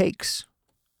vocalists, two takes.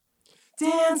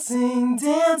 Dancing,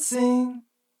 dancing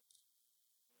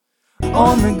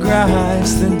on the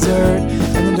grass, the dirt,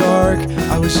 and the dark.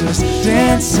 I was just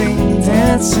dancing,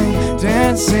 dancing,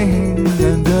 dancing in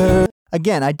the dirt.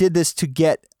 Again, I did this to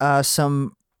get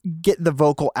the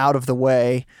vocal out of the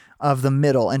way of the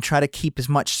middle and try to keep as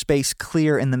much space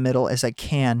clear in the middle as I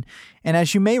can. And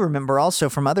as you may remember also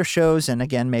from other shows, and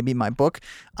again, maybe my book,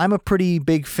 I'm a pretty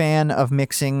big fan of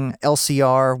mixing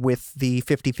LCR with the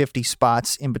 50-50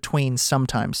 spots in between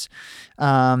sometimes.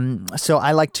 So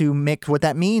I like to mix, what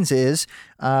that means is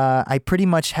I pretty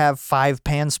much have 5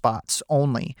 pan spots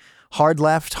only. Hard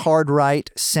left, hard right,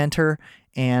 center,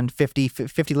 and 50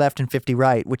 left and 50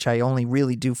 right, which I only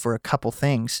really do for a couple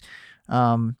things.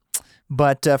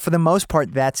 But for the most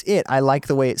part, that's it. I like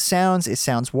the way it sounds. It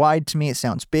sounds wide to me. It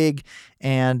sounds big.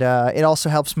 And it also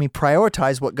helps me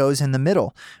prioritize what goes in the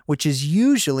middle, which is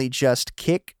usually just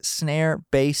kick, snare,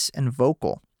 bass, and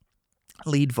vocal.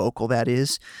 Lead vocal, that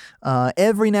is.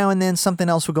 Every now and then something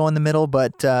else will go in the middle,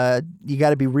 but you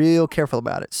got to be real careful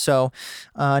about it. So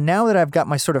now that I've got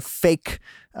my sort of fake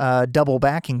double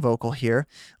backing vocal here,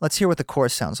 let's hear what the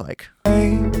chorus sounds like.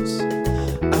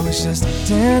 I was just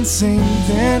dancing,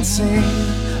 dancing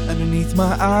underneath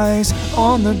my eyes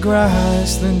on the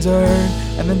grass, the dirt,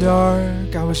 and the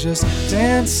dark. I was just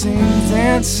dancing,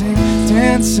 dancing,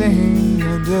 dancing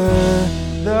under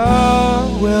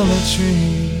the willow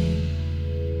tree.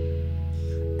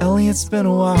 Ellie, it's been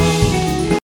a while.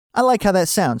 I like how that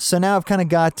sounds. So now I've kind of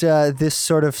got this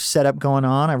sort of setup going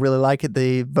on. I really like it.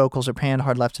 The vocals are panned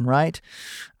hard left and right.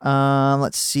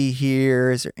 Let's see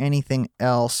here. Is there anything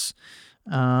else?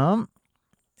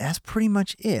 That's pretty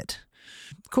much it.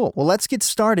 Cool. Well, let's get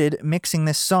started mixing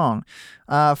this song.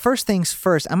 First things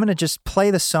first, I'm going to just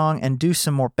play the song and do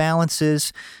some more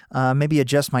balances, maybe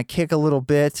adjust my kick a little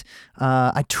bit.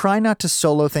 I try not to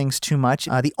solo things too much.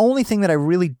 The only thing that I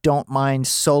really don't mind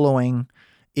soloing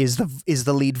is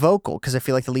the lead vocal, because I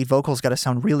feel like the lead vocal's got to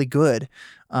sound really good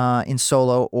in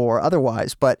solo or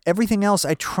otherwise. But everything else,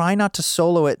 I try not to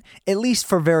solo it, at least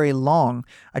for very long.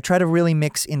 I try to really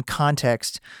mix in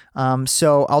context.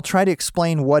 So I'll try to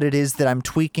explain what it is that I'm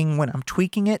tweaking when I'm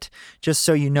tweaking it, just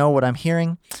so you know what I'm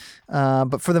hearing.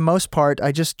 But for the most part,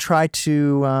 I just try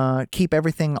to keep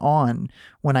everything on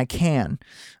when I can.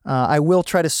 I will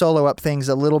try to solo up things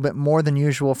a little bit more than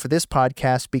usual for this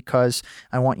podcast because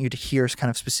I want you to hear kind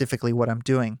of specifically what I'm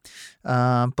doing.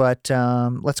 But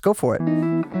let's go for it.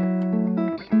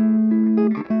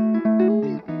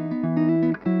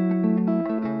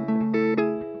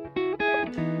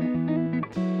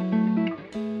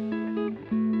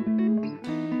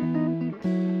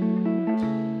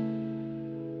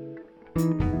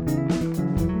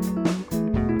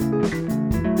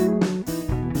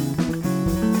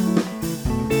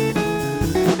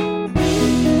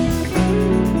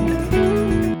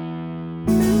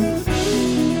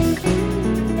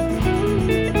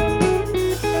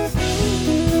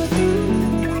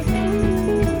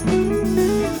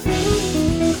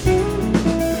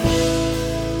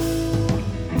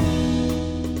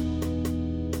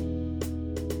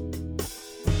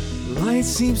 Light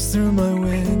seeps through my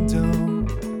window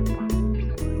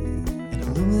in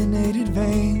illuminated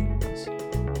veins,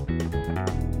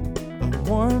 a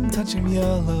warm touch of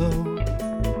yellow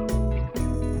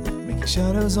making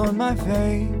shadows on my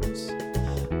face.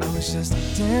 I was just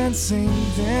dancing,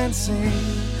 dancing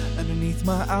underneath underneath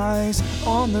my eyes,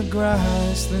 on the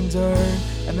grass, then dirt,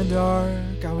 and the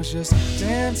dark. I was just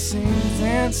dancing,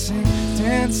 dancing,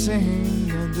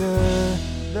 dancing under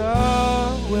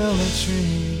the willow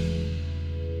tree.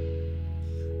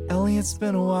 Ellie, it's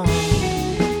been a while.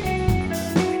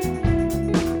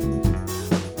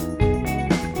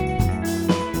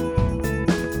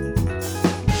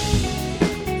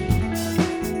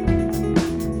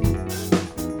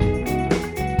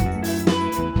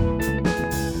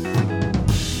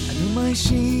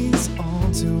 She's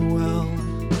all too well,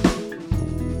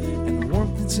 and the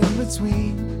warmth that's in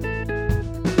between,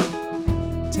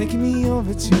 taking me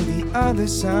over to the other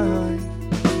side,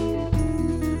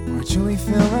 where I truly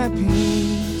feel at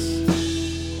peace.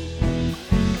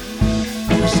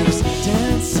 I was just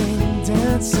dancing,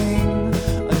 dancing,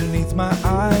 underneath my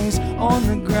eyes, on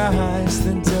the grass,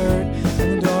 the dirt,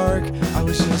 and the dark. I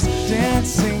was just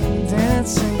dancing,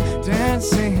 dancing,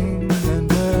 dancing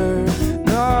under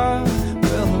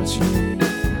the tree.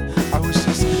 I was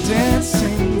just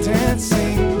dancing,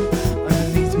 dancing,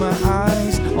 underneath my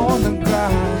eyes, on the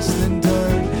grass, the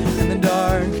dirt, and the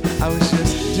dark. I was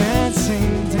just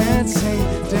dancing, dancing,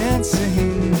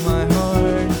 dancing. My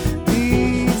heart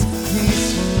beats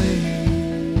peacefully.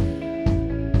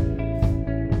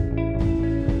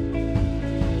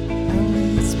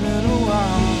 And it's been a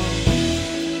while.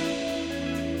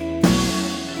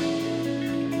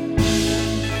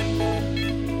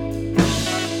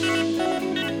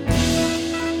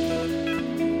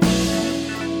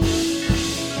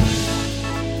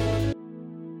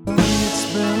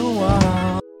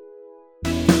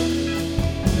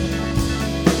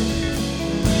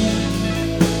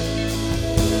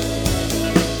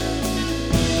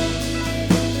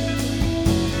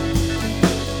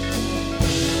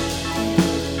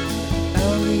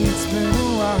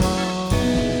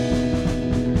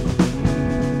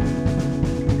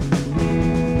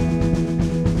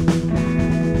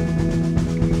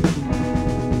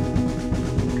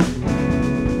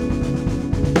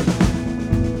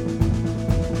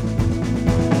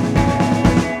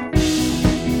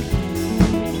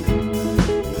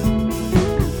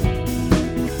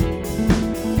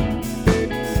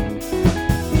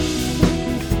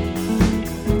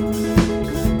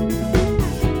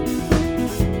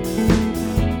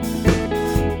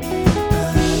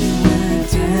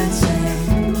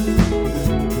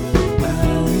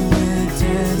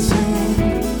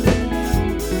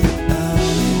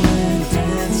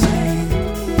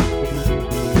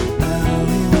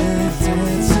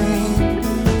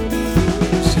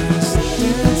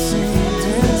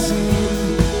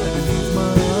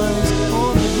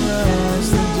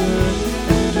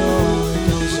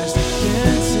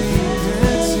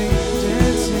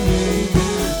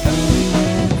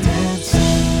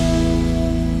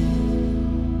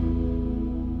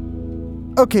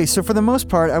 Okay, so for the most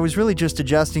part, I was really just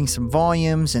adjusting some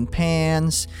volumes and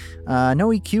pans. No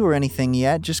EQ or anything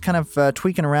yet, just kind of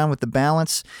tweaking around with the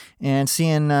balance and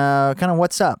seeing kind of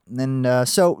what's up. And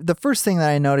so the first thing that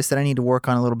I noticed that I need to work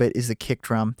on a little bit is the kick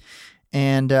drum.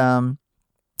 And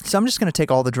so I'm just going to take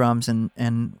all the drums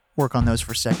and work on those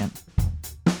for a second.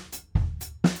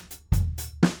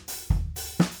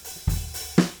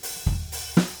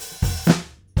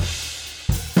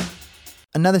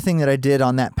 Another thing that I did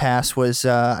on that pass was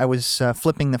I was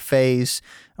flipping the phase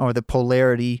or the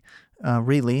polarity,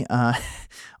 really,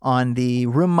 on the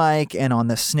room mic and on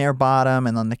the snare bottom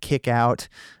and on the kick out.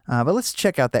 But let's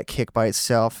check out that kick by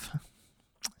itself.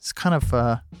 It's kind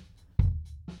of...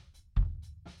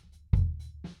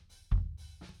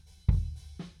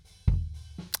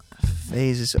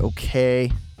 phase is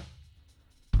okay.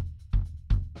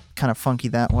 Kind of funky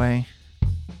that way.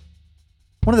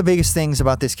 One of the biggest things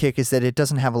about this kick is that it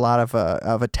doesn't have a lot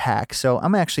of attack. So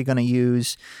I'm actually going to I'm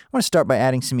going to start by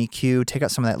adding some EQ, take out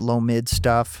some of that low mid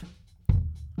stuff.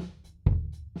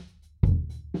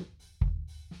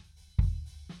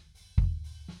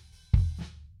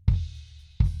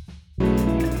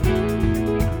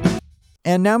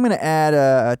 And now I'm going to add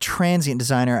a transient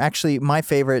designer. Actually, my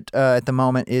favorite at the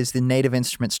moment is the Native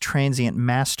Instruments Transient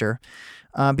Master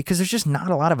because there's just not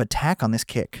a lot of attack on this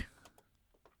kick.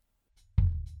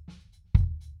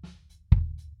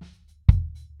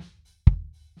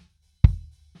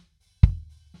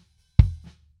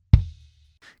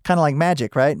 Kind of like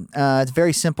Magic, right? It's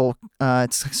very simple.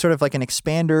 It's sort of like an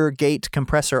expander, gate,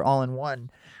 compressor all in one.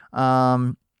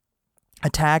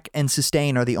 Attack and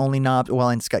sustain are the only knobs. Well,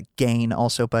 and it's got gain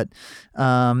also, but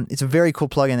it's a very cool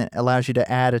plugin that allows you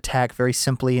to add attack very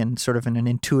simply and sort of in an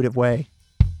intuitive way.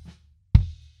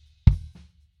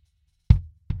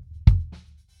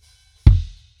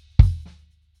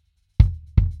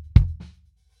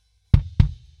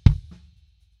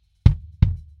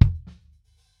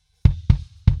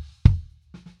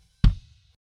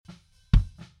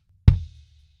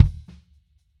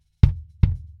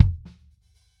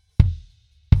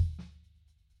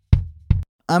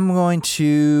 I'm going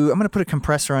to put a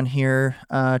compressor on here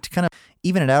to kind of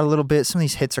even it out a little bit. Some of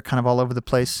these hits are kind of all over the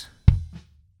place.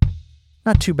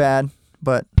 Not too bad,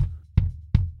 but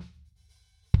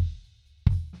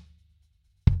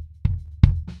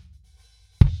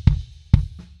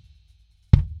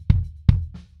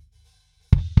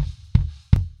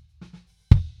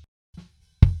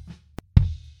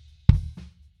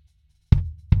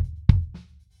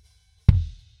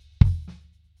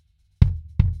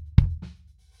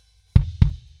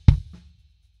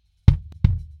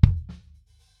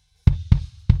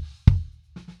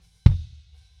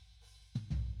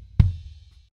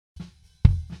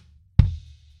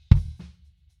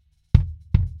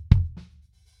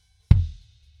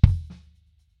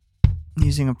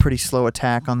using a pretty slow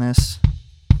attack on this.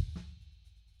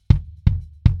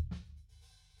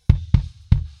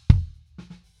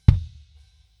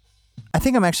 I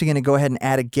think I'm actually going to go ahead and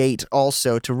add a gate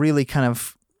also to really kind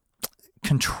of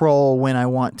control when I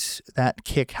want that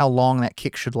kick, how long that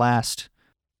kick should last.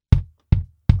 I'm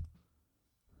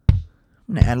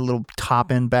going to add a little top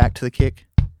end back to the kick.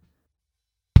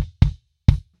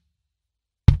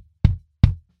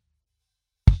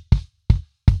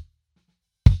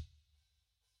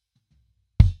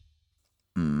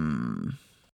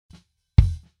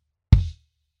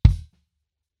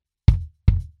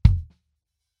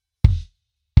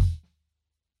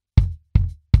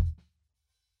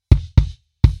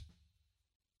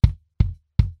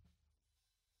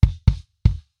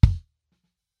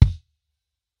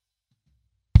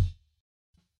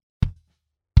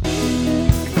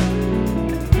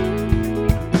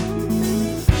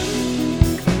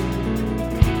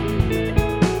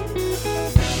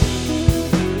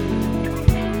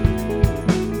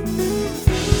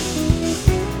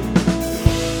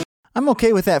 I'm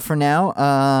okay with that for now.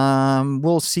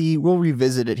 We'll see. We'll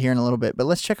revisit it here in a little bit. But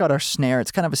let's check out our snare.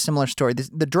 It's kind of a similar story.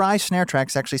 The dry snare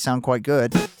tracks actually sound quite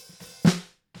good.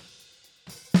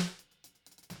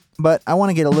 But I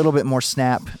want to get a little bit more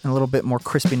snap and a little bit more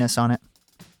crispiness on it.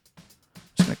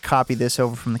 Just going to copy this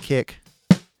over from the kick.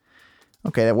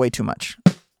 Okay, that's way too much.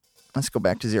 Let's go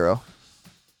back to 0.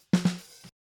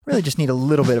 Really just need a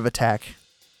little bit of attack.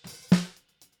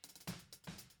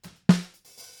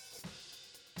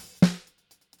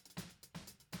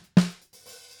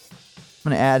 I'm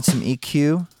going to add some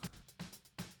EQ.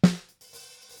 A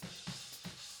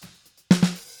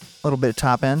little bit of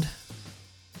top end.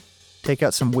 Take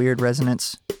out some weird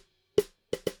resonance.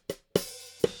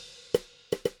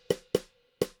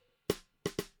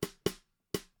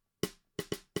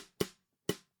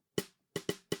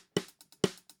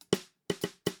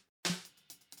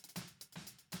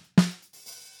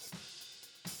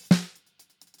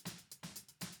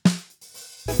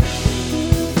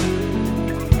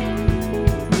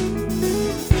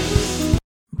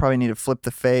 Probably need to flip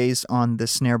the phase on the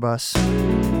snare bus.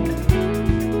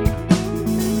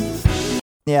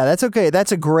 Yeah, that's okay.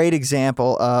 That's a great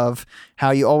example of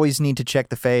how you always need to check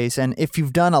the phase. And if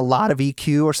you've done a lot of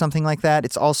EQ or something like that,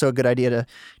 it's also a good idea to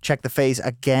check the phase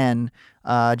again,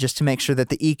 just to make sure that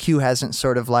the EQ hasn't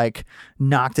sort of like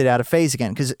knocked it out of phase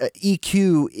again. Because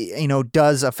EQ,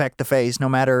 does affect the phase no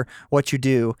matter what you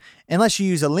do, unless you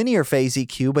use a linear phase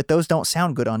EQ, but those don't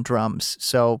sound good on drums.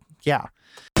 So, yeah.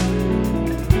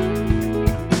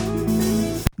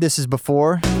 This is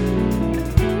before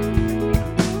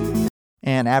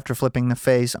and after flipping the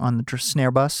phase on the snare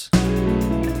bus.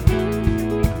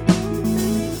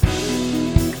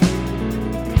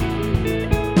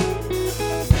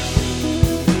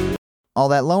 All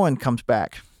that low end comes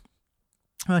back.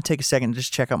 I'm going to take a second to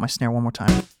just check out my snare one more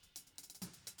time.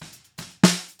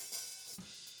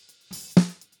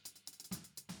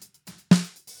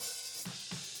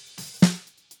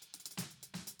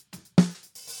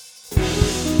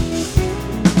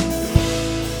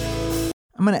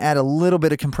 I'm going to add a little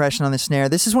bit of compression on the snare.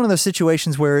 This is one of those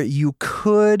situations where you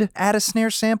could add a snare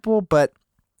sample, but,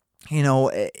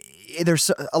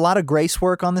 there's a lot of grace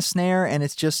work on the snare, and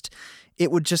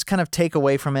it would just kind of take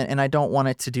away from it, and I don't want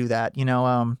it to do that.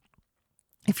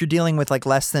 If you're dealing with like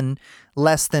less than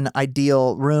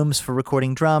ideal rooms for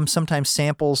recording drums, sometimes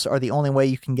samples are the only way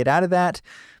you can get out of that.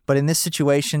 But in this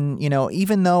situation,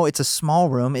 even though it's a small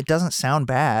room, it doesn't sound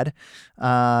bad.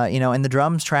 And the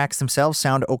drums tracks themselves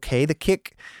sound okay. The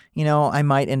kick, I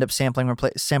might end up sample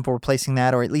replacing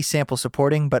that, or at least sample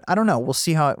supporting. But I don't know. We'll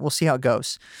see how it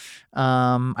goes.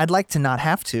 I'd like to not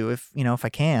have to if I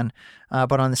can.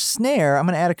 But on the snare, I'm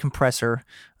going to add a compressor,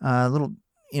 a little,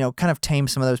 kind of tame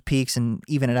some of those peaks and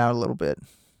even it out a little bit.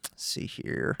 Let's see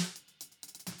here.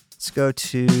 Let's go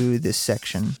to this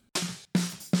section.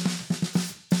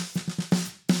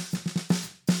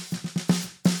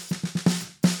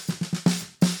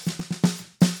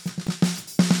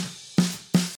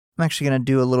 I'm actually going to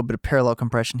do a little bit of parallel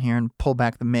compression here and pull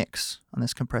back the mix on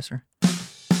this compressor.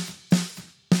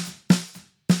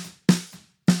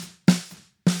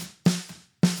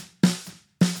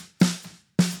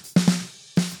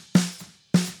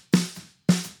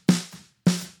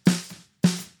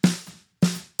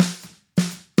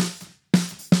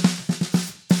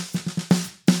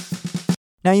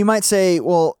 Now you might say,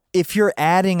 well, if you're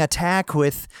adding attack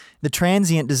with the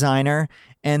transient designer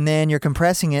and then you're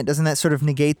compressing it, doesn't that sort of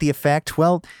negate the effect?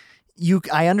 Well,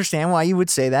 I understand why you would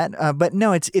say that, but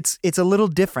no, it's a little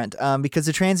different because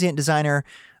the transient designer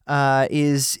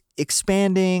is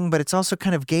expanding, but it's also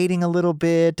kind of gating a little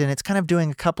bit, and it's kind of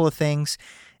doing a couple of things.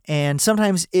 And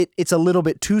sometimes it's a little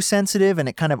bit too sensitive and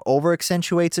it kind of over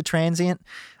accentuates a transient.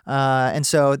 And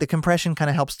so the compression kind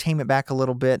of helps tame it back a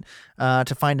little bit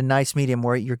to find a nice medium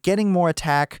where you're getting more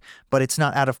attack, but it's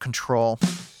not out of control.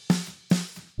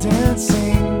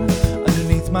 Dancing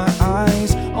underneath my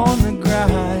eyes on the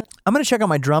grass. I'm going to check out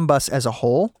my drum bus as a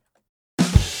whole.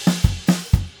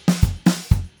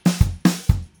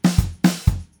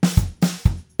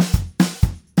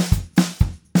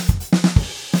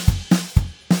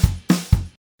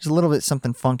 There's a little bit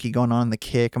something funky going on in the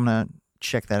kick. I'm going to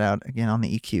check that out again on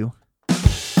the EQ.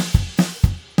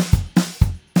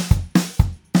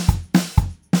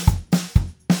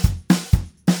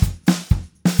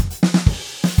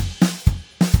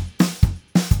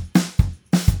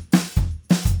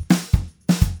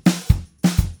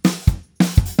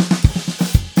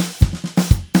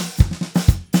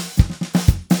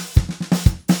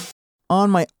 On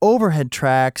my overhead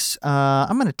tracks,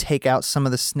 I'm going to take out some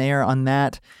of the snare on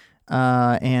that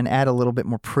and add a little bit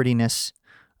more prettiness.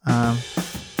 Underneath.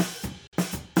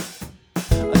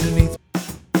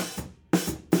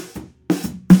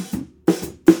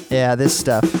 Yeah, this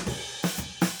stuff.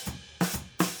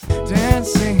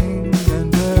 Dancing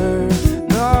under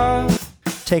the.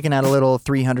 Taking out a little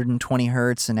 320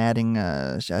 hertz and adding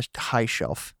a high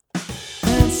shelf.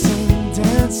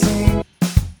 Dancing.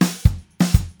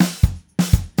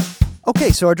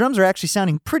 Okay, so our drums are actually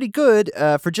sounding pretty good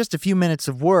for just a few minutes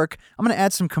of work. I'm going to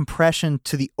add some compression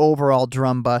to the overall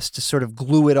drum bus to sort of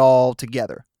glue it all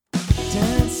together.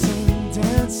 Dancing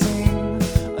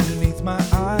underneath my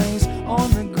eyes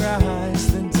on the grass,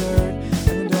 the dirt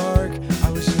and the dark.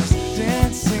 I was just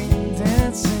dancing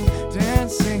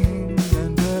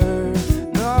under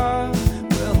the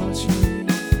willow tree.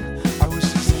 I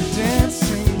was just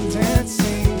dancing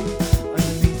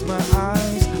underneath my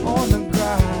eyes on the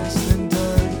grass.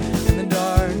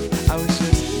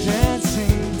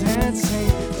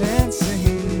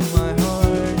 My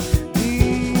heart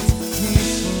beats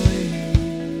peacefully.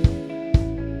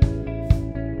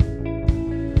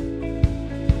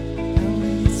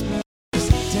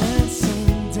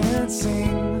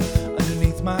 Dancing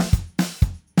underneath my.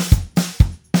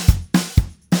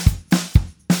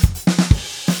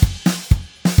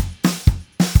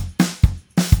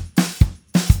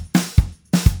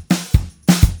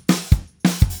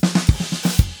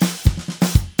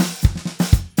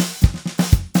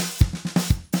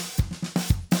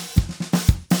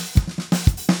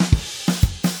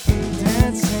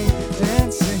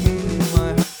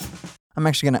 I'm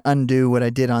actually going to undo what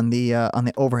I did on the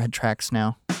overhead tracks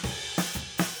now.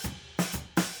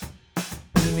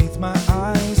 Underneath my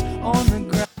eyes on the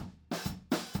ground.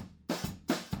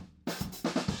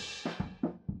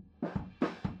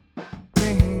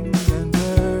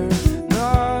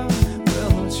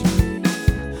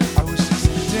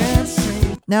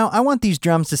 Now, I want these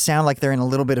drums to sound like they're in a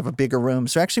little bit of a bigger room.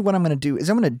 So actually what I'm going to do is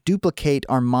I'm going to duplicate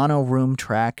our mono room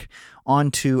track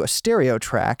onto a stereo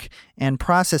track and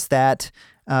process that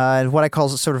what I call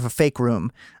sort of a fake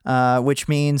room, which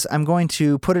means I'm going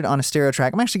to put it on a stereo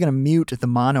track. I'm actually going to mute the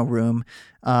mono room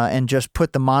and just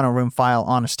put the mono room file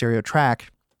on a stereo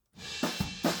track.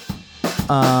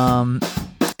 And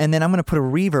then I'm going to put a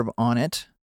reverb on it.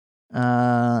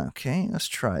 Okay, let's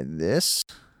try this.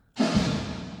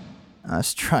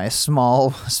 Let's try a small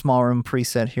room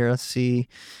preset here. Let's see,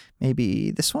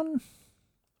 maybe this one.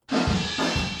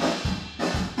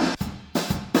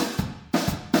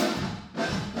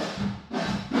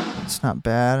 It's not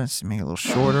bad. Let's make it a little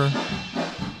shorter.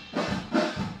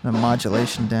 The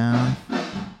modulation down.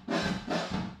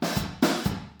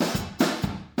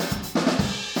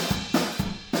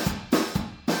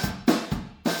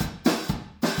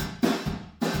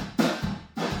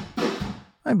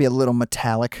 Might be a little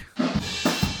metallic.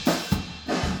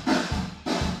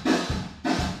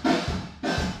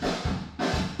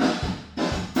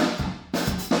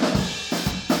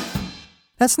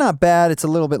 That's not bad. It's a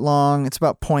little bit long. It's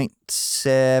about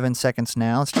 0.7 seconds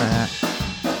now. Let's try that.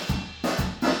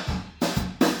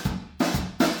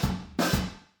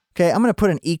 Okay, I'm going to put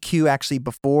an EQ actually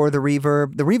before the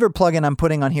reverb. The reverb plugin I'm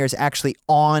putting on here is actually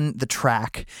on the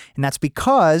track, and that's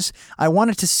because I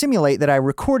wanted to simulate that I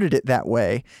recorded it that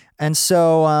way. And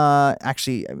so,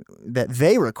 actually, that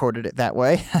they recorded it that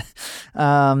way.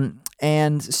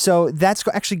 And so that's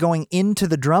actually going into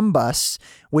the drum bus,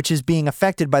 which is being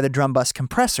affected by the drum bus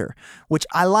compressor, which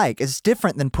I like. It's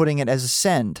different than putting it as a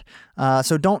send.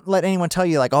 So don't let anyone tell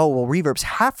you like, oh, well, reverbs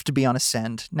have to be on a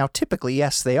send. Now, typically,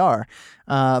 yes, they are.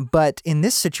 But in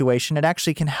this situation, it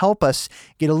actually can help us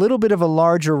get a little bit of a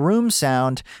larger room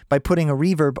sound by putting a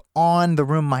reverb on the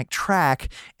room mic track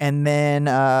and then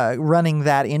running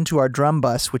that into our drum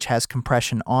bus, which has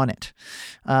compression on it.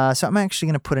 So I'm actually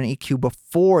going to put an EQ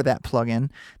before that plugin.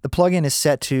 The plugin is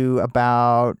set to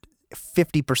about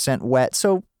 50% wet,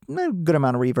 so a good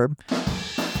amount of reverb.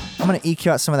 I'm going to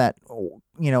EQ out some of that,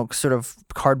 sort of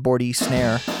cardboardy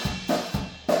snare.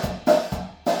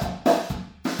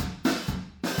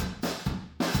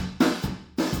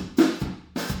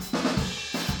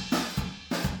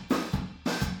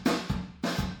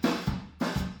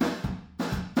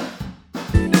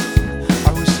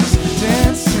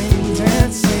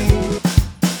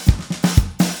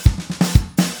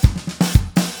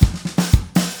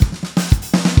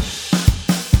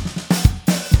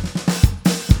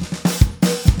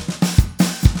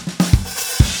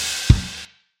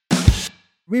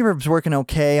 Reverb's working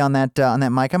okay on that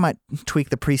mic. I might tweak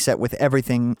the preset with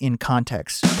everything in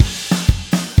context.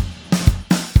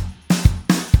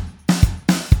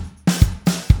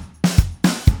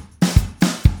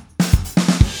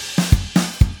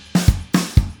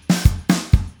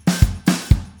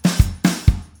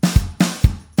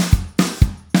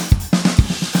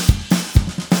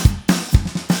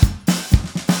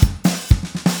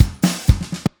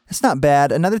 Not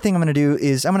bad. Another thing I'm going to do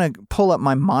is I'm going to pull up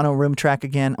my mono room track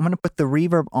again. I'm going to put the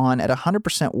reverb on at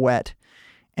 100% wet,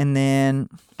 and then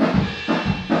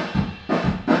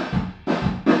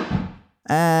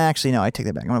actually no, I take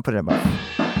that back. I'm going to put it above.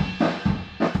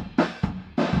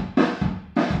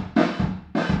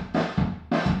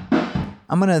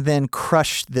 I'm going to then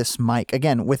crush this mic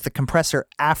again with the compressor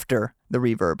after the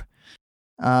reverb.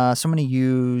 So I'm going to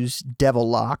use Devil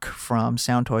Lock from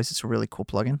Soundtoys. It's a really cool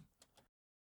plugin.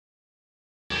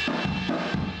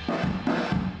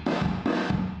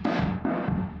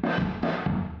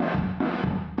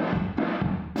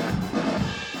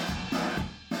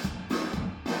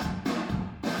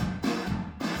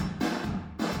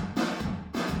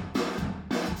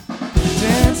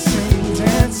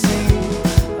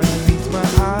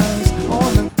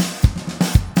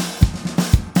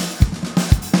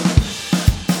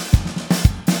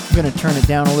 I'm going to turn it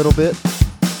down a little bit.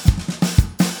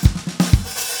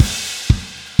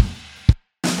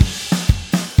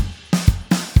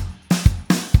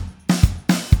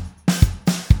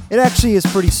 It actually is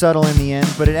pretty subtle in the end,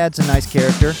 but it adds a nice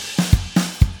character.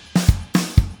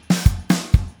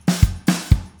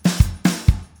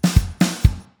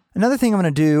 Another thing I'm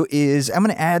going to do is I'm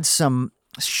going to add some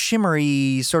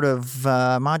shimmery sort of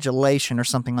modulation or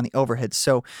something on the overheads.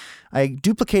 So I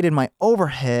duplicated my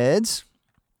overheads,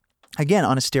 again,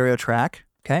 on a stereo track,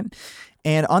 okay?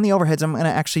 And on the overheads, I'm going to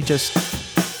actually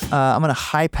just, I'm going to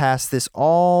high pass this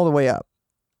all the way up.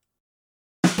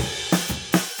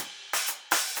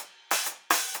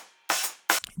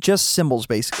 Just cymbals,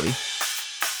 basically.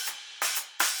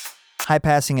 High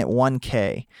passing at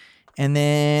 1K. And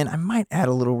then I might add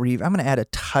a little reverb. I'm going to add a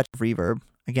touch of reverb,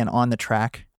 again, on the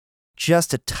track.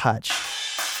 Just a touch.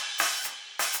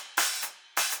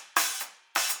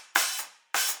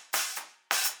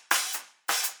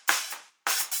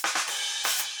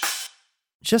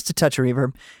 Just a touch of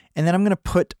reverb. And then I'm going to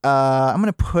put,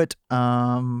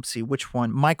 let's see, which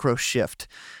one? Micro Shift.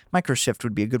 Micro Shift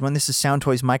would be a good one. This is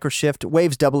Soundtoys Micro Shift.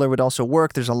 Waves Doubler would also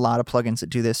work. There's a lot of plugins that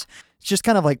do this. It's just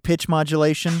kind of like pitch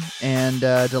modulation and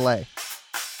delay.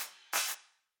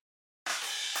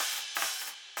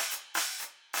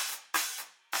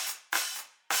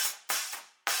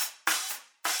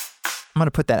 I'm going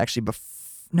to put that actually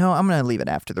no, I'm going to leave it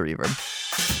after the reverb.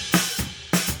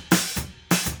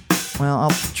 Well,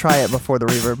 I'll try it before the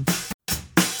reverb.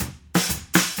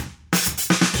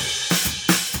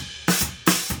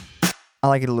 I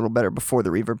like it a little better before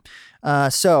the reverb.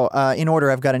 So in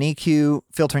order, I've got an EQ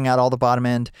filtering out all the bottom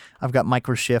end. I've got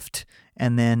Micro Shift,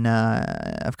 and then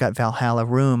I've got Valhalla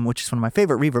Room, which is one of my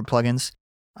favorite reverb plugins.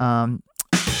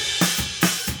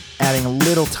 Adding a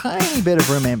little tiny bit of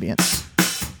room ambience.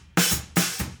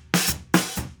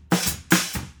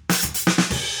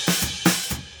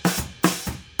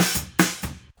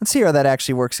 Let's see how that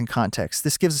actually works in context.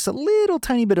 This gives us a little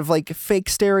tiny bit of like fake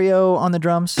stereo on the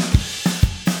drums.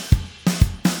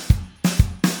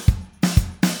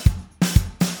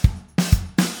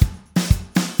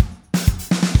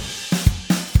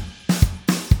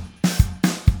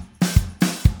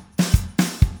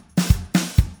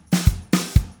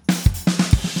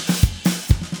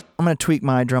 going to tweak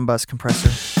my drum bus compressor.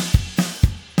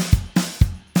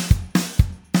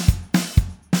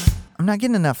 I'm not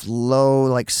getting enough low,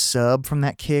 like, sub from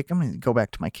that kick. I'm going to go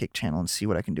back to my kick channel and see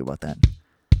what I can do about that.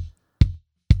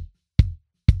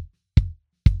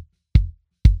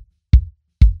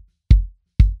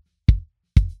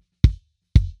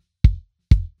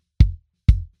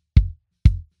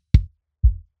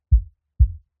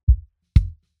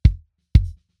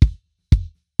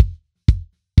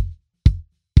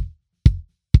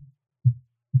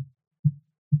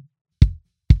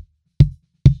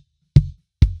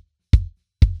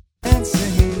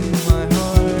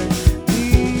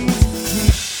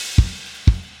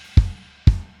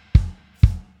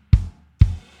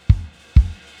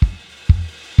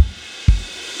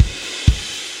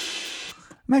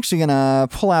 I'm actually going to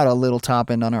pull out a little top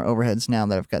end on our overheads now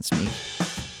that I've got some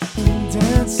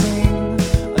dancing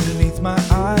underneath my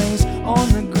eyes on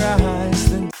the grass,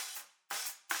 then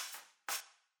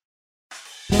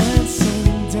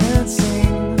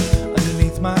dancing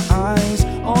underneath my eyes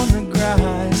on the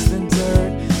grass, then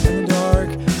dirt and the dark.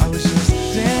 I was just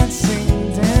dancing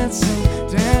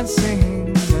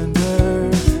under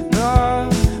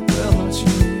the willow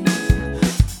tree.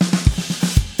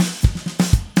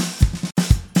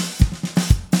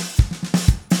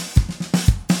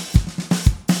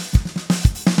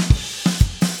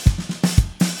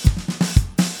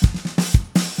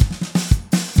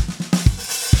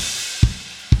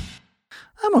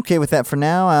 I'm okay with that for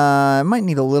now. I might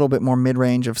need a little bit more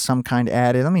mid-range of some kind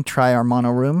added. Let me try our mono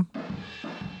room.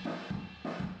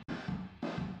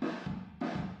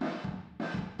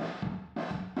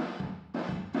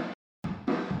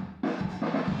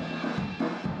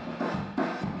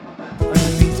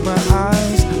 Underneath my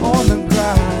eyes on the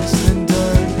grass and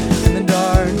dirt in the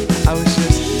dark, I was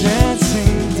just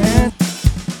dancing.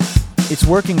 It's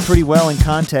working pretty well in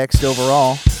context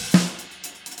overall.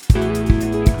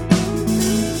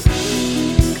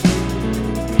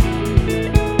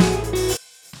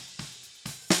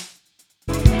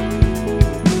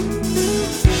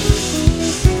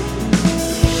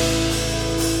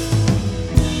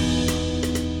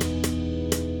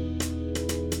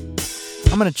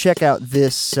 I'm going to check out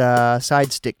this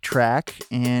side stick track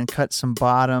and cut some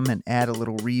bottom and add a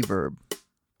little reverb.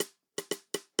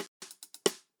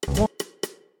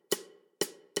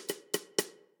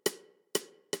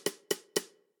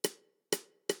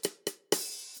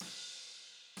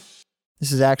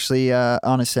 This is actually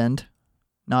on a send,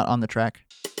 not on the track.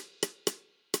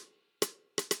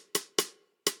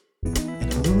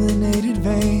 Illuminated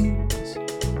veins,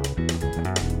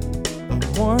 a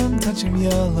warm touch of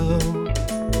yellow,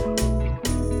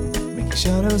 making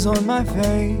shadows on my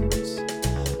face.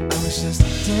 I was just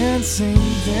dancing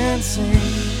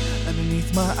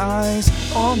underneath my eyes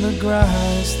on the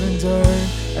grass, the dirt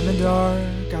and the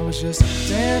dark. I was just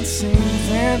dancing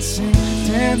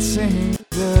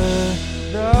the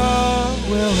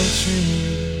willow tree.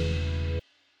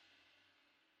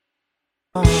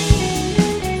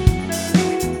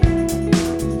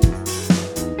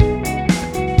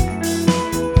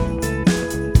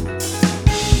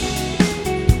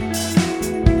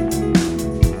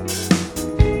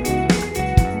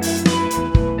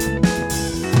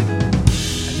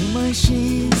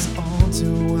 Sheets all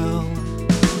too well,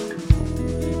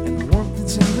 and the warmth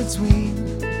that's in between.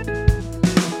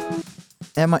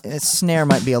 And my snare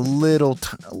might be a little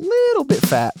bit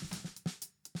fat,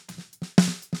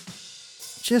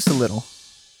 just a little.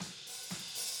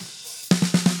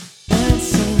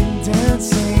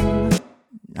 Dancing.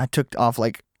 I took off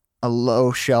like a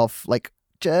low shelf, like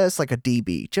just like a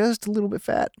dB, just a little bit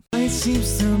fat. Light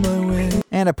seeps through my window.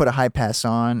 And I put a high pass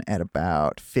on at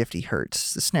about 50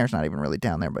 hertz. The snare's not even really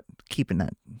down there, but keeping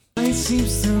that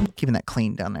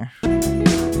clean down there.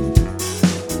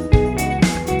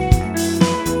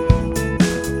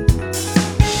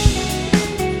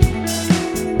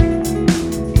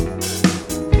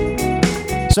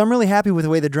 So I'm really happy with the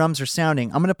way the drums are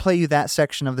sounding. I'm going to play you that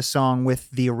section of the song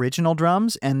with the original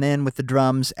drums and then with the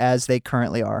drums as they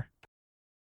currently are.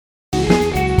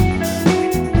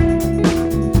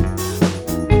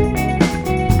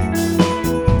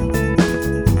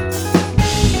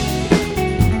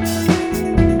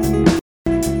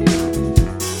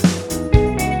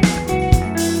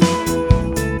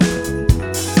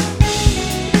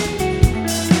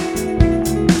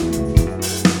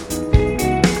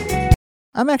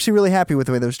 I'm actually really happy with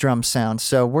the way those drums sound,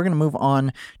 so we're going to move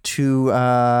on to,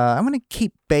 I'm going to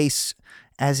keep bass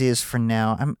as is for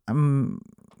now. I'm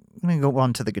going to go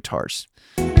on to the guitars.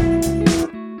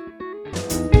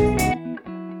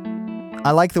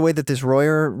 I like the way that this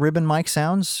Royer ribbon mic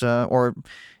sounds, or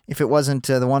if it wasn't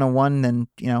the 101, then,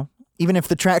 even if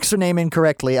the tracks are named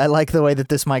incorrectly, I like the way that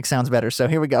this mic sounds better. So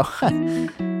here we go.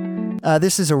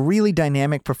 This is a really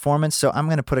dynamic performance, so I'm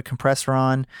going to put a compressor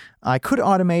on. I could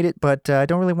automate it, but I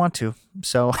don't really want to.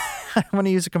 So I'm going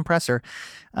to use a compressor.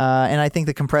 And I think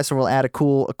the compressor will add a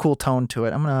cool tone to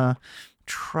it. I'm going to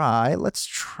let's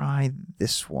try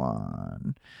this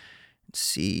one. Let's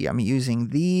see, I'm using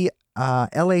the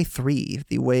LA3,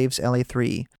 the Waves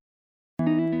LA3.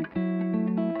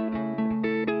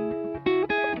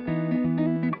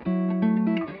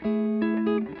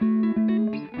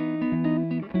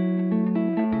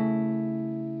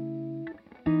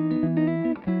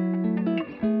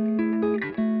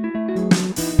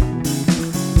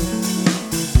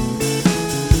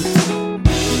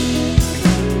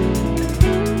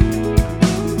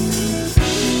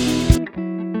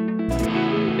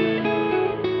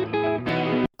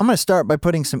 I'm going to start by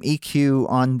putting some EQ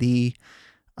on the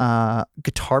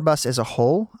guitar bus as a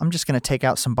whole. I'm just going to take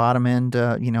out some bottom end,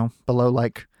 below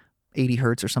like 80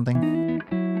 hertz or something.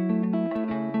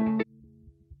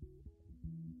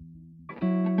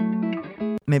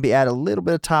 Maybe add a little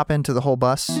bit of top end to the whole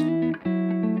bus.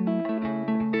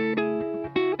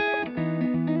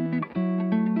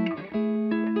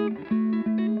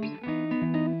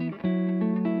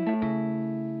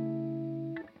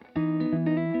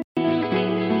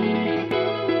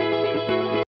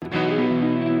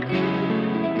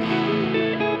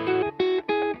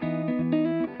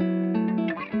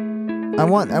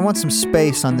 I want some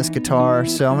space on this guitar,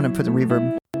 so I'm going to put the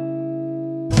reverb.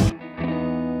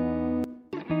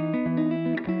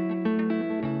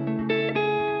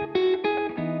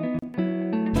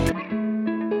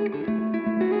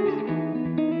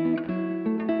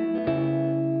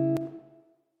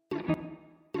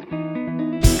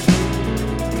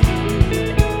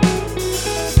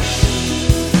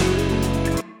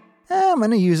 I'm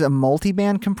going to use a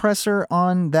multi-band compressor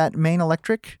on that main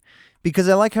electric, because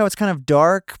I like how it's kind of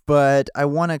dark, but I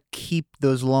want to keep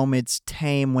those low mids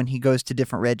tame when he goes to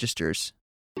different registers.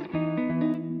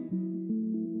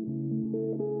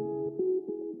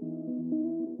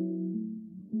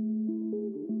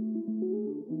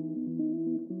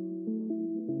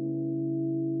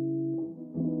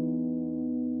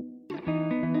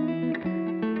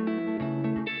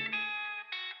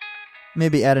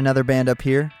 Maybe add another band up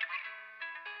here.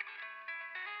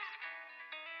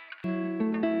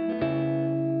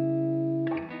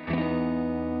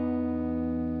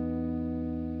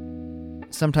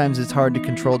 Sometimes it's hard to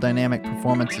control dynamic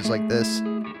performances like this.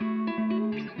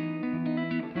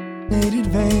 Faded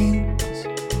veins,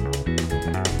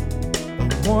 a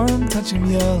warm touch of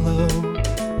yellow.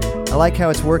 I like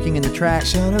how it's working in the track.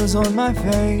 Shadows on my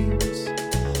face.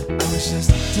 I was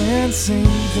just dancing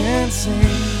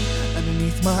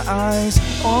underneath my eyes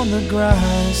on the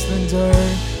grass, the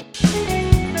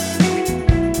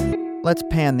dirt. Let's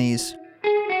pan these.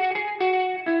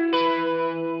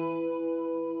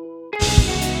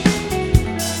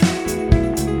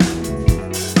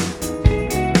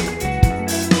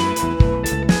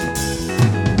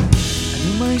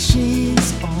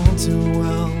 Sheets all too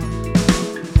well,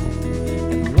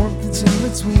 and the warmth that's in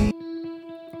between.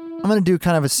 I'm going to do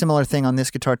kind of a similar thing on this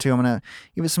guitar too. I'm going to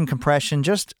give it some compression,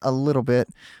 just a little bit.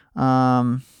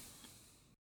 Let's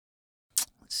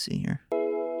see here.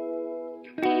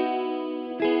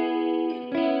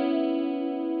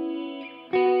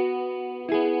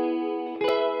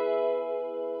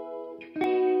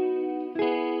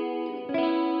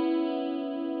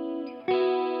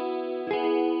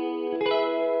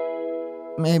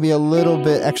 Maybe a little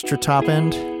bit extra top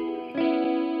end.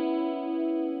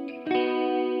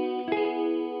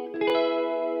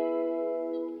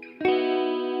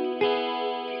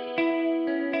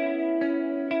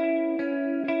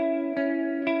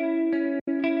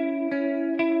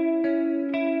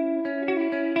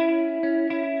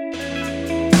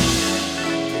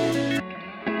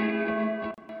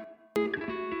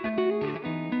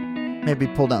 Maybe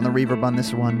pull down the reverb on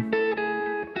this one.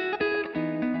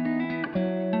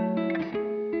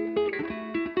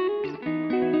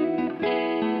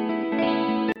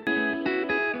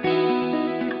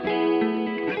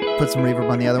 Put some reverb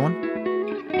on the other one.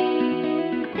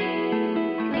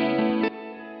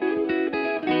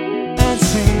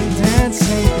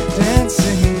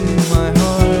 Dancing, my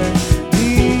heart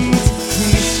beats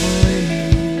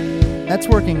peacefully. That's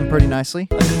working pretty nicely.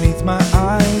 Underneath my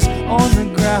eyes, on the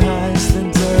grass, the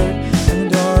dirt, and the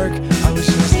dark, I was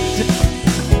just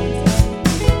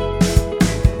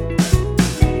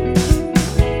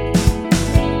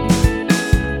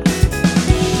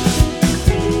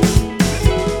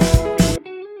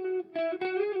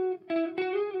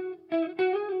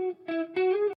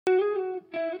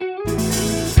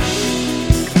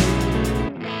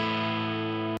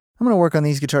I'm going to work on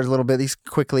these guitars a little bit. These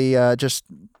quickly, just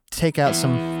take out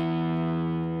some...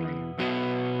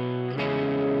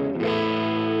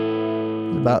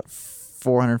 about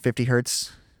 450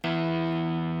 hertz.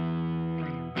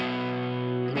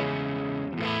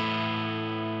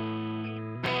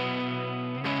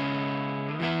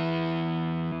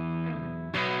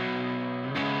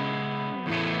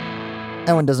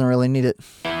 That one doesn't really need it.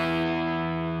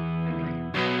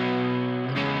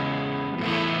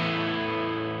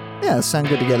 Yeah, they sound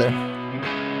good together.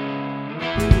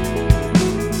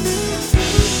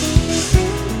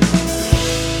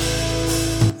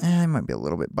 It might be a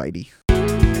little bit bitey.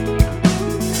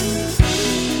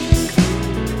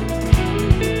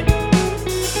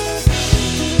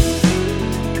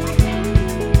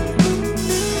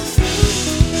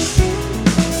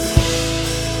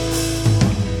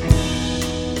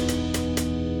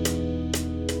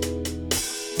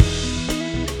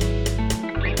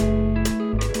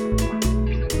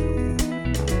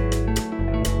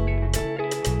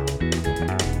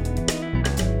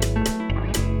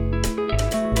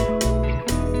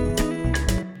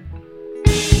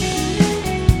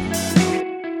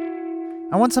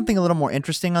 I want something a little more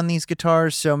interesting on these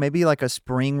guitars, so maybe like a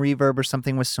spring reverb or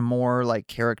something with some more like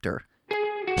character.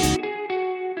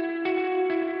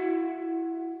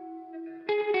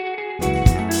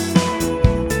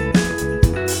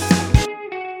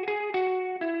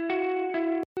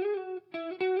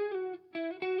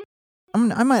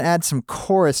 I might add some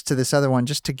chorus to this other one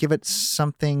just to give it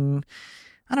something,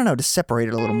 I don't know, to separate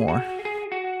it a little more.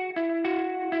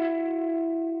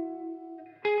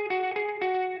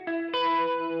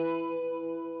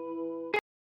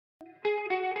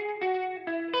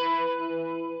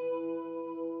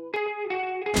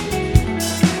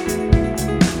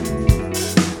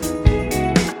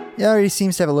 It already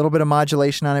seems to have a little bit of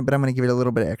modulation on it, but I'm going to give it a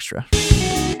little bit extra.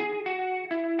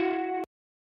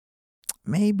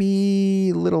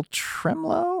 Maybe a little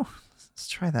tremolo? Let's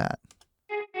try that.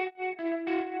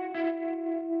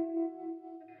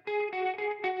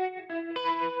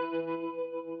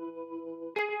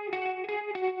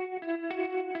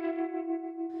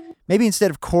 Maybe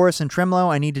instead of chorus and tremolo,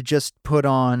 I need to just put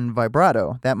on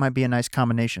vibrato. That might be a nice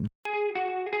combination.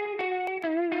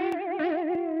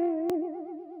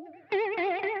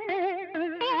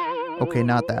 Okay,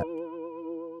 not that.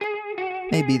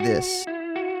 Maybe this.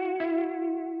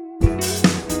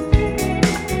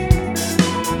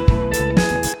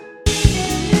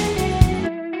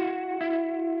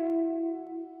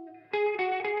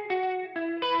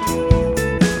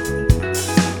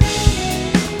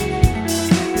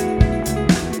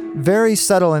 Very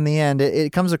subtle in the end.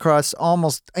 It comes across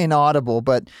almost inaudible,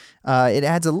 but it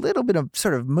adds a little bit of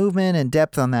sort of movement and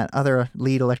depth on that other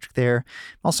lead electric there.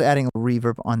 I'm also adding a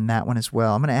reverb on that one as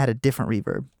well. I'm going to add a different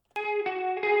reverb.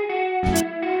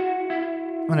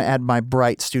 I'm going to add my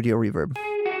Bright Studio Reverb.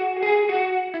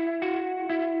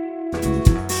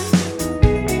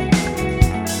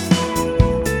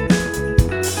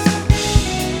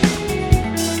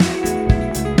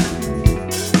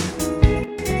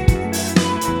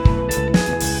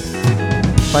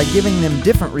 By giving them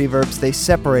different reverbs, they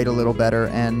separate a little better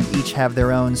and each have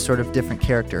their own sort of different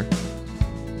character.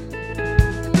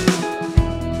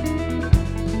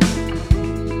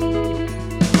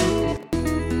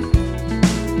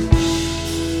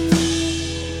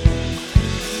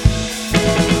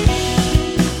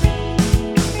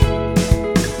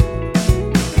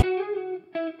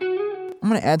 I'm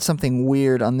going to add something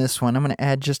weird on this one. I'm going to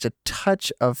add just a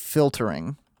touch of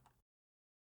filtering.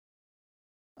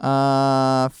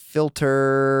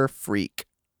 Filter Freak.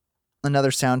 Another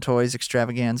Sound Toys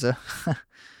extravaganza.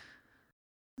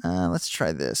 Let's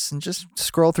try this and just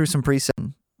scroll through some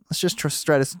presets. Let's just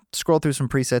try to scroll through some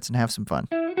presets and have some fun.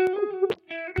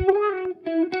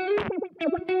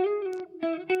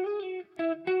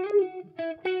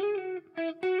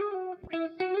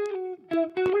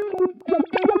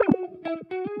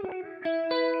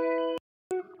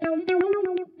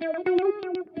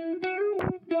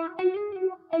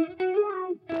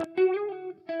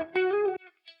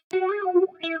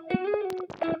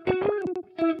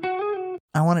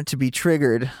 I want it to be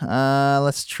triggered.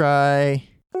 Let's try.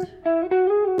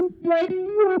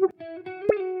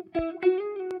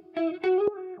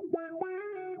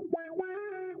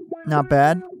 Not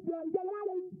bad.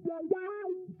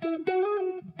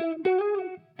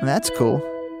 That's cool.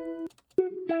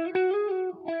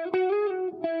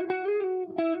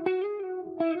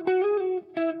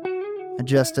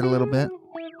 Adjust it a little bit.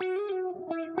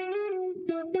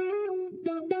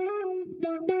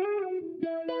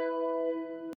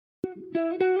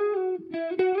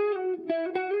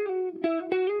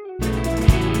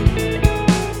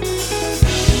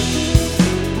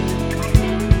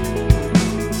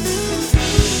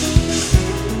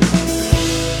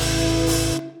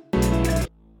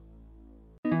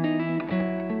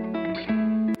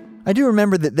 I do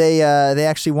remember that they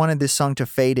actually wanted this song to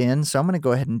fade in, so I'm going to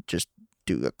go ahead and just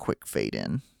do a quick fade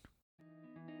in.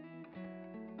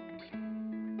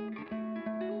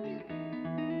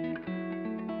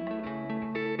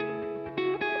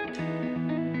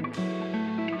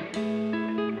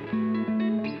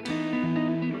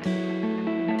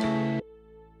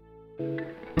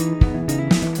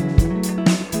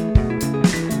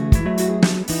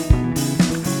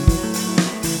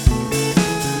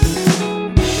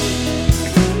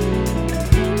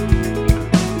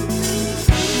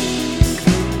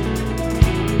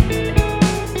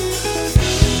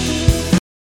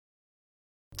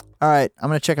 All right, I'm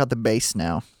going to check out the bass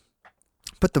now.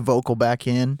 Put the vocal back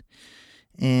in.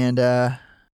 And,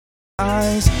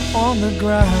 eyes on the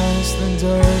grass, then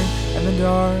dirt and the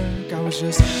dark. I was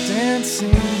just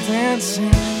dancing, dancing,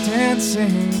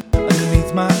 dancing.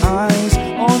 Underneath my eyes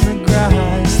on the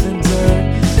grass, then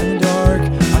dirt and the dark.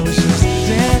 I was just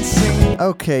dancing.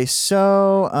 Okay,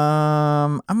 so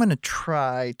I'm going to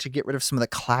try to get rid of some of the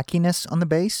clackiness on the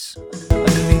bass.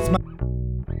 Underneath my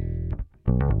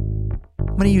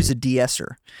I'm going to use a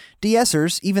de-esser.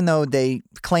 De-essers, even though they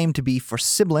claim to be for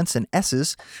sibilants and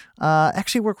S's,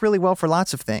 actually work really well for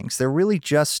lots of things. They're really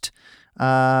just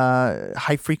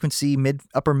high frequency,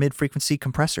 upper mid frequency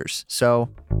compressors. So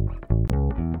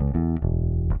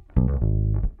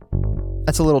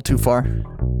that's a little too far.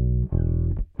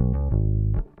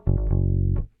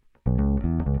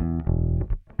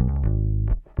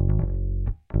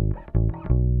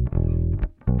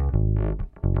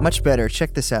 Much better.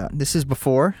 Check this out. This is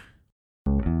before.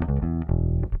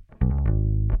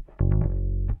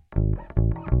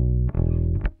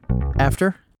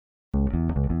 After.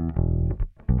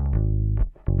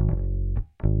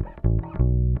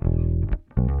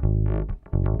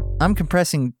 I'm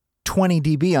compressing 20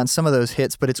 dB on some of those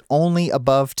hits, but it's only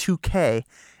above 2K.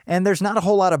 And there's not a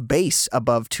whole lot of bass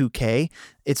above 2K.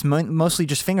 It's mostly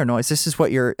just finger noise. This is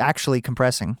what you're actually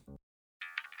compressing.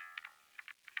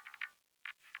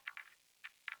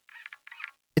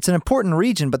 It's an important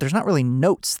region, but there's not really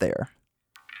notes there.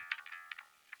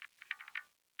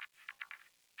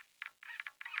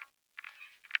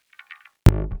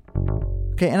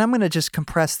 Okay, and I'm going to just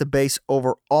compress the bass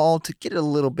overall to get it a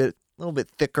little bit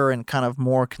thicker and kind of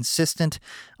more consistent.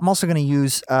 I'm also going to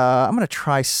use, I'm going to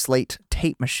try Slate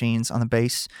tape machines on the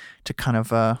bass to kind of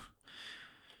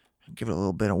give it a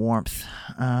little bit of warmth.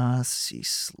 Let's see,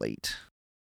 Slate.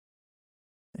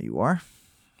 There you are.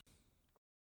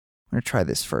 I'm going to try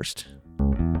this first.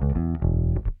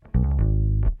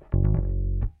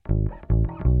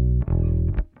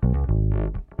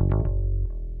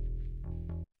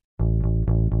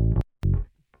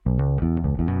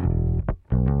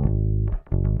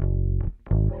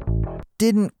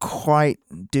 Didn't quite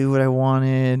do what I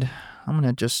wanted. I'm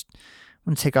going to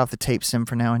take off the tape sim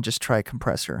for now and just try a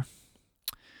compressor.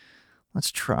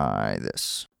 Let's try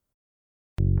this.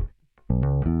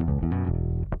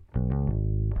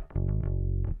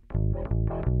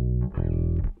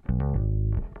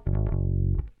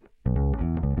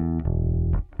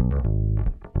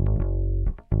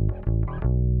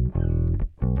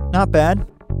 Not bad.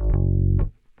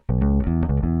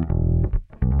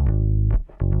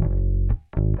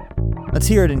 Let's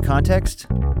hear it in context.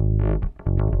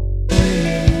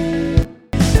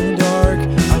 in the dark,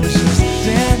 I was just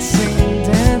dancing,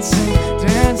 dancing,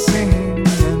 dancing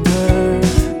under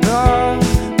the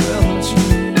willow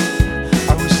tree.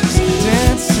 I was just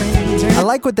dancing, dancing. I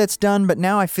like what that's done, but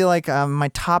now I feel like my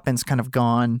top end's kind of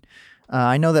gone.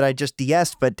 I know that I just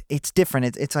de-essed, but it's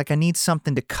different. It's like I need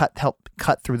something to help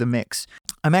cut through the mix.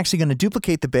 I'm actually going to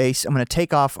duplicate the bass. I'm going to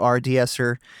take off our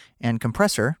de-esser and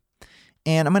compressor,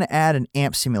 and I'm going to add an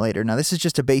amp simulator. Now, this is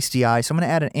just a bass DI, so I'm going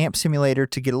to add an amp simulator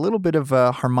to get a little bit of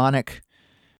harmonic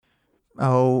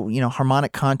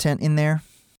content in there.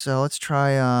 So let's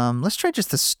try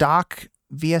just the stock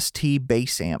VST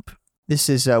bass amp. This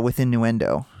is with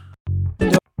Innuendo.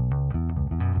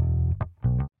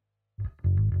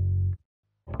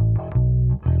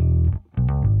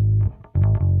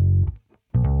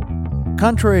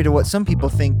 Contrary to what some people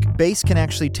think, bass can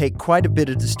actually take quite a bit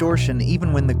of distortion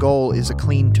even when the goal is a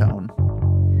clean tone.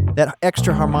 That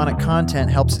extra harmonic content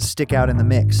helps it stick out in the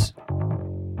mix.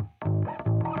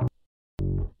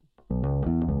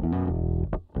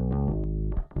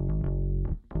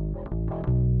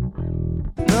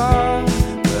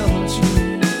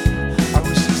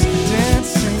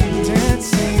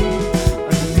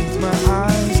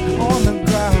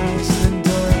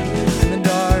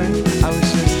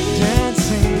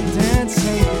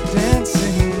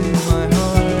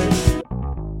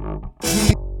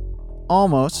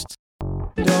 Almost.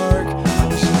 Dark, I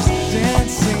was just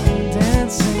dancing.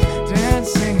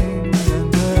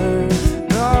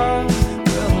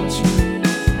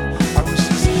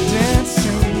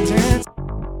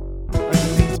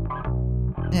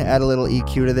 add a little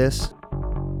EQ to this.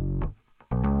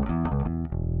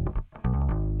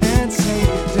 Dancing,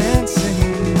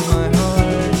 dancing, my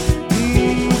heart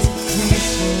beats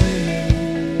peacefully.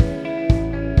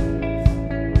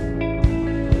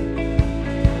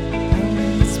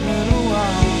 And it's been a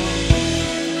while.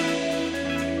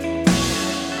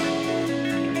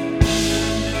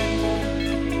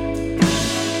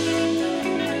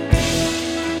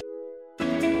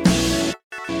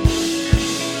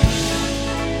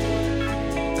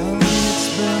 And it's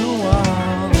been a while. It's been a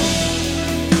while.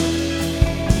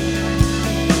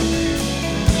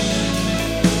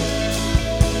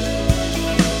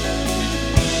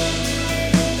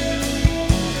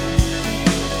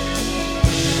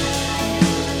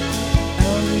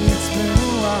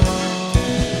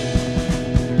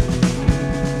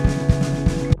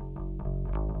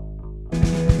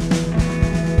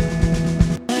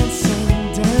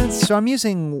 Dancing, dancing. So I'm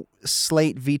using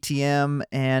Slate VTM,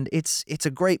 and it's a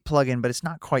great plugin, but it's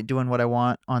not quite doing what I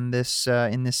want on this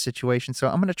in this situation. So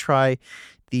I'm going to try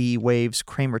the Waves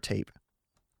Kramer tape.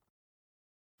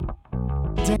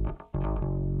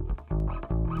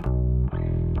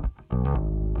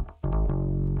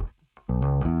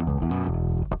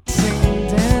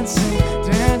 Dancing,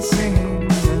 dancing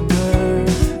under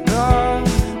the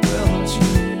willow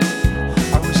tree.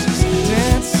 I was just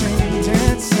dancing,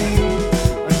 dancing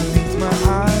underneath my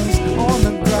eyes on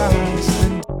the grass.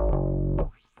 And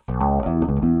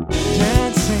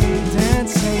dancing,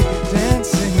 dancing,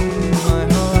 dancing, my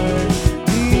heart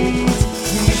beats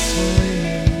peacefully.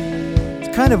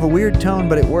 It's kind of a weird tone,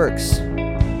 but it works. And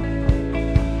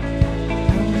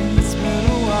it's been a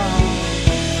while.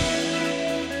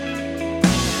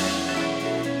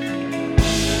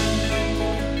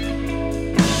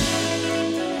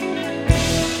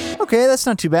 Okay, that's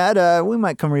not too bad. We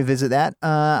might come revisit that.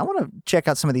 I want to check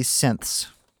out some of these synths.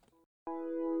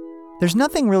 There's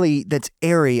nothing really that's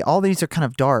airy. All these are kind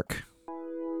of dark.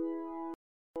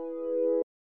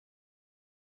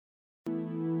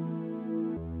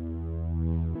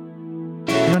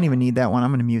 I don't even need that one.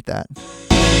 I'm going to mute that.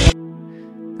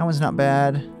 That one's not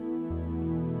bad.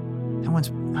 That one's...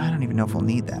 I don't even know if we'll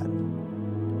need that.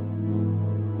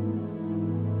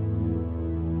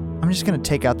 I'm just going to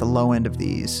take out the low end of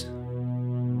these.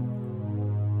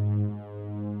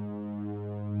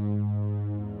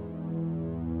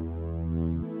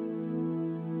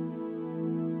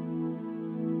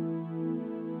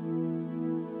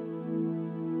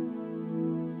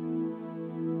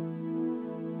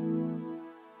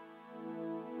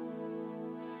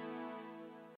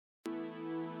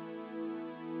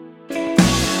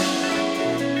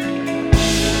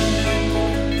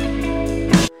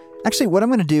 Actually, what I'm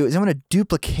going to do is I'm going to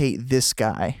duplicate this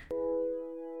guy.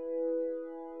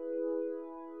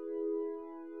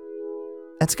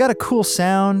 It's got a cool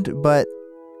sound, but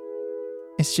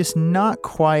it's just not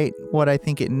quite what I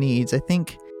think it needs. I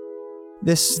think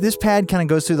this pad kind of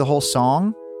goes through the whole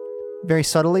song very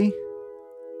subtly.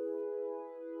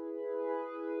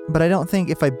 But I don't think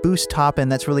if I boost top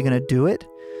end, that's really going to do it.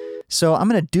 So I'm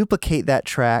going to duplicate that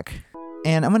track,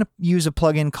 and I'm going to use a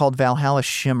plugin called Valhalla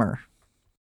Shimmer.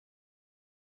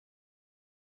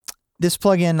 This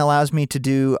plugin allows me to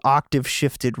do octave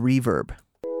shifted reverb.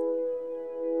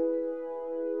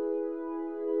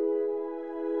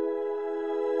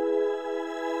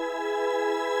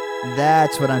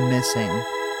 That's what I'm missing.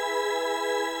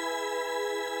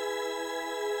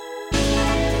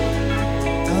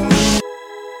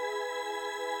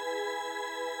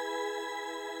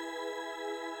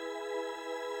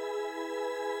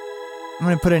 I'm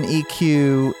going to put an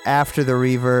EQ after the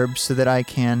reverb so that I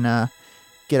can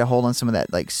get a hold on some of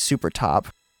that like super top.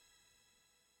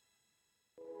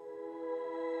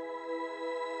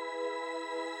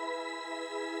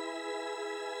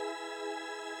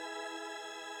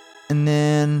 And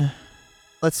then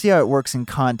let's see how it works in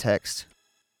context.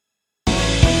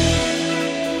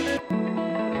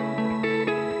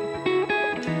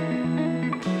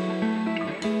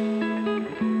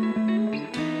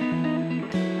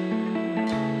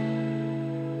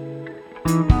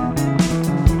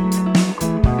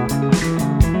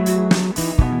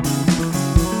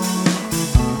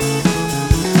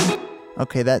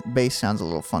 Okay, that bass sounds a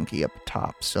little funky up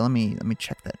top, so let me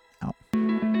check that out.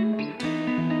 I'm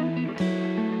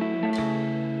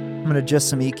gonna adjust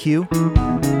some EQ.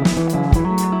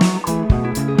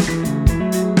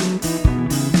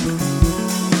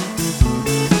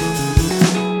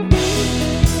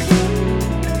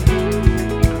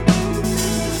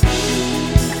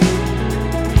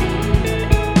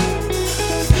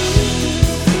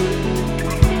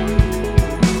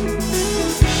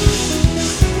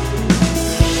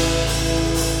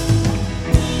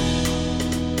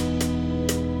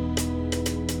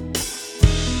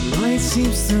 Light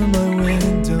seeps through my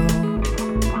window.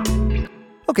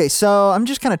 Okay, so I'm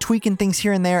just kind of tweaking things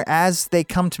here and there as they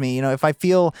come to me. You know, if I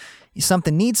feel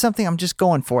something needs something, I'm just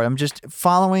going for it. I'm just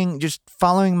following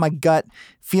my gut,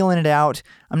 feeling it out.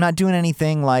 I'm not doing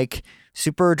anything like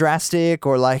super drastic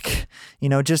or like, you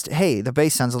know, just, hey, the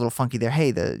bass sounds a little funky there.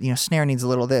 Hey, the snare needs a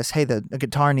little this. Hey, the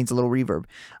guitar needs a little reverb.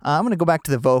 I'm going to go back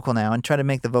to the vocal now and try to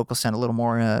make the vocal sound a little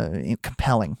more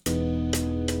compelling.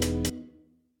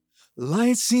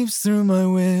 Light seeps through my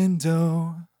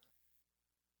window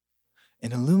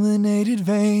in illuminated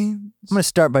veins. I'm going to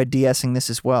start by de-essing this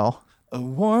as well. A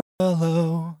warm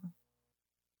yellow,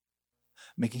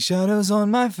 making shadows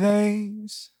on my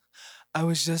face. I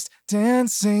was just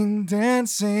dancing,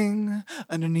 dancing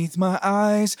underneath my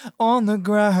eyes on the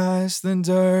grass, then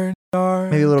dirt, dark.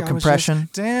 Maybe a little compression.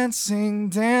 Dancing,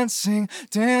 dancing,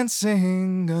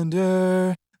 dancing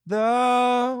under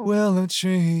the willow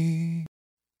tree.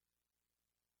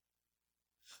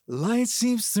 Light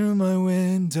seeps through my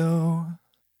window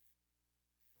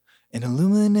in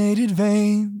illuminated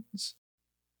veins.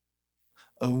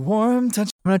 A warm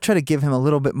touch. I'm going to try to give him a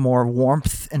little bit more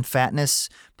warmth and fatness,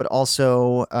 but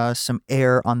also some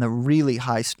air on the really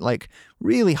high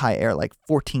air, like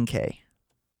 14K.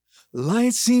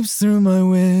 Light seeps through my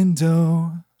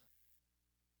window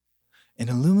in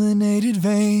illuminated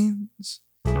veins.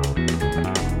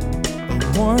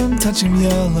 A warm touch of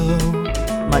yellow.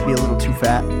 Might be a little too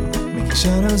fat. Making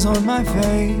shadows on my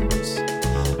face.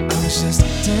 I was just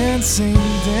dancing,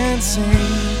 dancing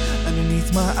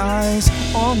underneath my eyes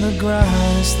on the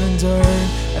grass, then dirt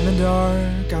and the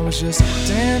dark. I was just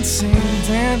dancing,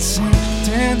 dancing,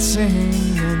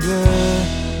 dancing under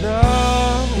the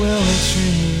willow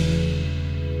tree.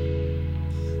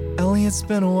 Ellie, it's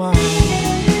been a while.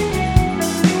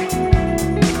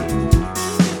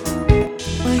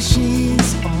 My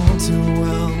sheets all too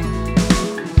well,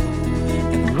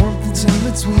 and the warmth that's in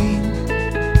between,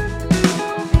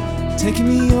 taking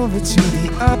me over to the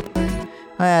other.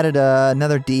 I added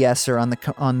another de-esser on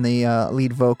the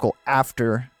lead vocal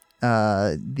after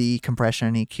the compression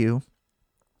and EQ.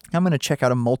 I'm going to check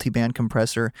out a multi-band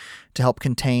compressor to help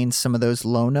contain some of those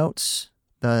low notes,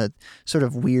 the sort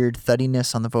of weird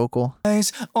thuddiness on the vocal.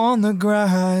 On the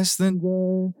grass, then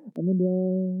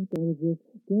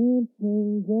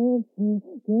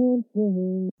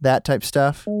that type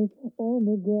stuff. On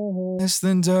the grass,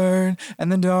 then dirt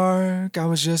and the dark. I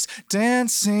was just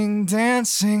dancing,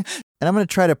 dancing. And I'm going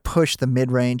to try to push the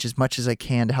mid-range as much as I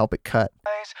can to help it cut.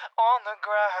 On the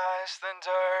grass, then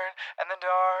dirt and the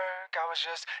dark. I was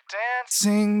just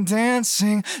dancing,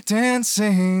 dancing,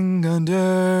 dancing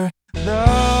under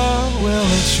the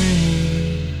willow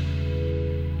tree.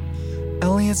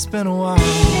 Ellie, it's been a while.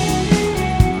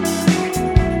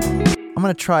 I'm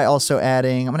going to try also add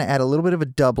a little bit of a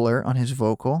doubler on his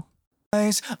vocal.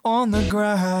 On the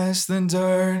grass, then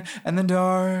dirt and the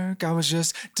dark. I was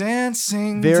just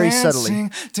dancing, very dancing, subtly,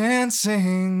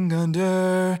 dancing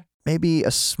under. Maybe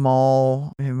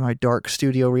my dark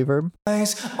studio reverb.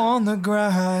 On the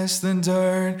grass, then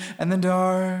dirt and the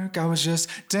dark. I was just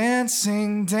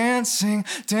dancing, dancing,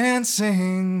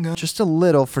 dancing. Just a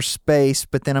little for space,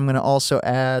 but then I'm going to also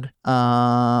add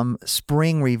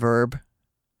spring reverb,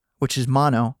 which is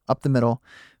mono, up the middle,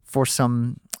 for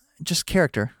some just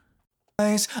character.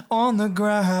 On the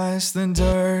grass, then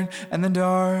dirt and the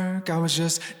dark. I was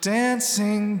just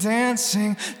dancing,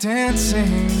 dancing,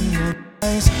 dancing.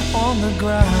 On the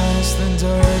grass, then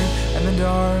dirt and the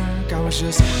dark. I was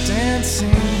just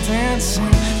dancing,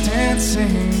 dancing,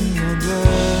 dancing under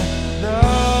the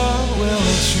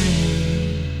willow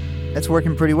tree. That's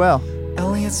working pretty well.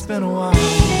 Ellie, it's been a while.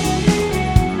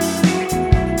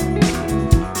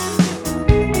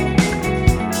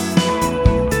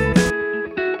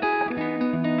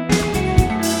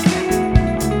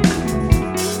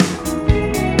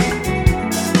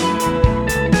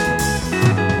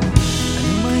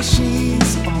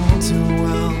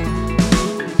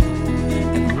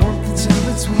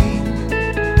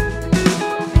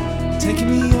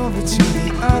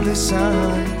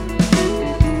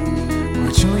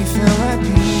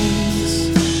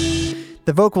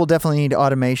 The vocal will definitely need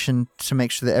automation to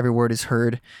make sure that every word is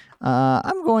heard.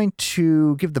 I'm going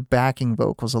to give the backing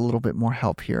vocals a little bit more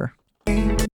help here.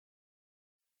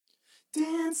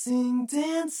 Dancing,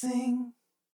 dancing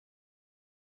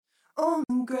on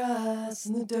the grass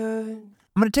and the dirt.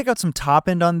 I'm going to take out some top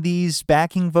end on these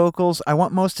backing vocals. I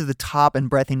want most of the top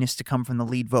and breathiness to come from the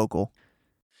lead vocal.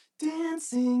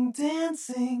 Dancing,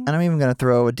 dancing. And I'm even going to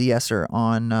throw a de-esser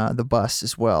on the bus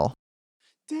as well.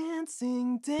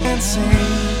 Dancing, dancing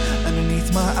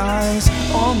underneath my eyes,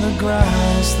 on the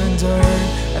grass, then dirt,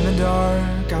 and then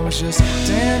dark. I was just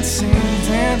dancing,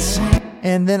 dancing.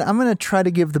 And then I'm going to try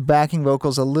to give the backing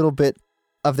vocals a little bit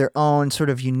of their own sort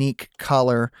of unique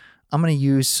color. I'm going to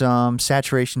use some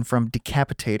saturation from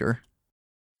Decapitator.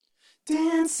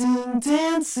 Dancing,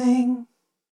 dancing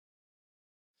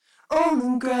on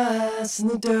the grass, in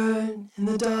the dirt, in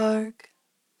the dark.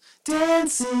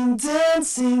 Dancing,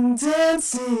 dancing,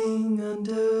 dancing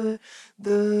under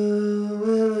the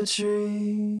willow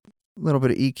tree. A little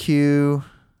bit of EQ.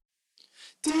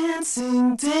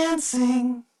 Dancing,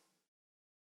 dancing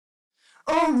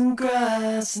on the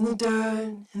grass, in the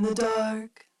dirt, in the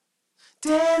dark.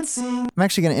 Dancing. I'm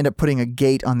actually going to end up putting a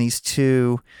gate on these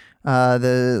two.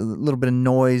 The little bit of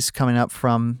noise coming up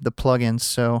from the plugins,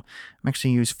 so I'm actually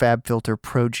going to use FabFilter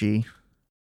Pro G.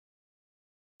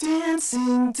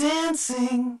 Dancing,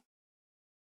 dancing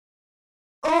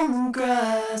on the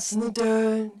grass, in the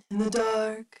dirt, in the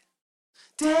dark.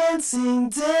 Dancing,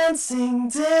 dancing,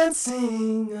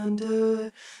 dancing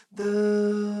under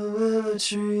the willow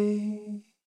tree.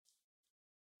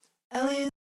 Elliot.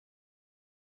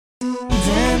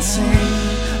 Dancing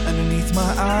underneath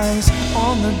my eyes,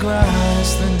 on the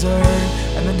grass, then dirt,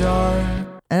 and then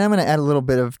dark. And I'm going to add a little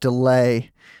bit of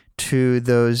delay to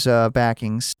those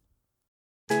backings.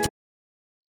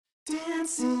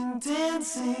 Dancing,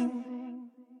 dancing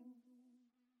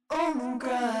on the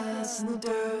grass, in the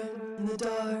dirt, in the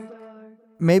dark.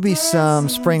 Maybe some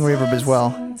spring reverb as well.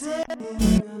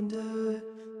 Dancing under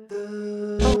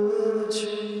the willow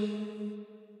tree.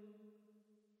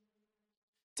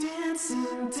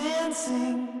 Dancing,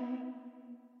 dancing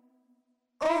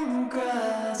on the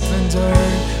grass. Then dirt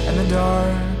and the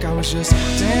dark. I was just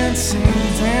dancing,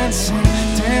 dancing,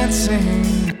 dancing.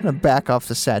 I'm going to back off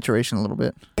the saturation a little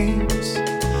bit. I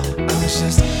was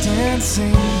just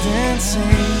dancing, dancing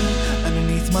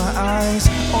underneath my eyes,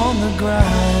 on the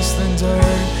grass, then dirt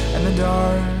and the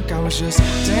dark. I was just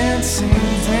dancing,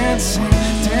 dancing,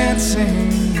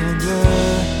 dancing under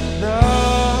the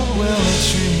willow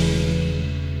tree.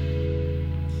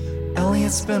 Ellie,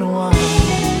 it's been a while.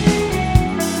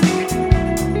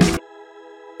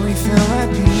 We feel at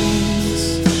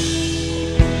peace.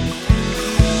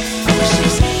 I was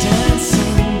just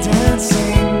dancing,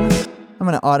 dancing. I'm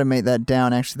going to automate that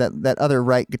down, actually, that other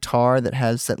right guitar that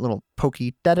has that little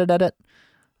pokey da-da-da-da.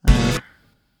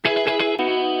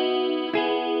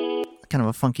 Kind of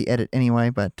a funky edit anyway,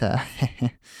 but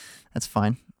that's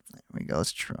fine. There we go,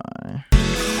 let's try.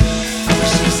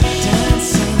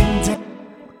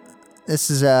 This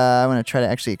is, I'm going to try to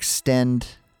actually extend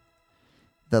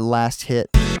the last hit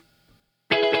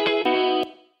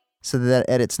so that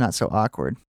edit's not so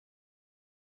awkward.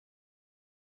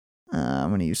 I'm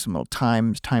going to use some little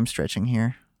time stretching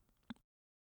here.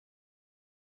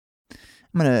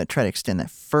 I'm going to try to extend that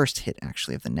first hit,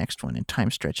 actually, of the next one and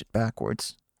time stretch it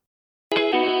backwards.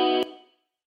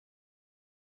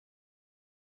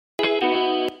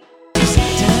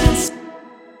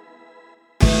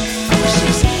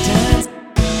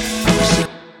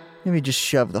 Maybe just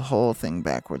shove the whole thing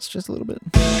backwards just a little bit.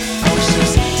 Yeah,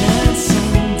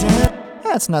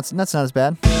 that's not as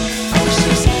bad.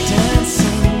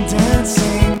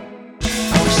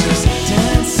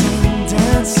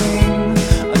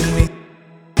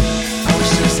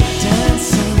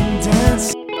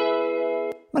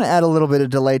 I'm going to add a little bit of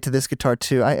delay to this guitar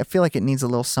too. I feel like it needs a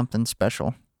little something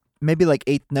special. Maybe like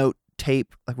 8th note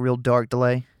tape, like real dark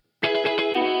delay.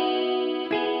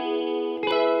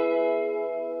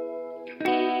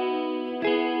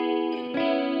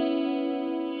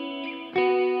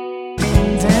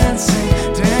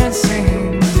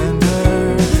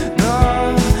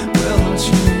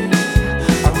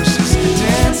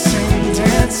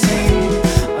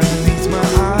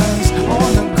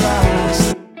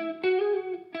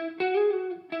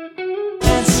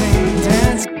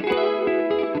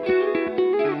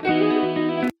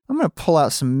 I'm going to pull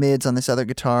out some mids on this other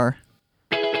guitar.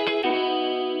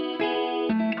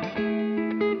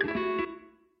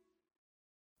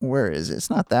 Where is it? It's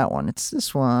not that one. It's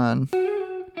this one.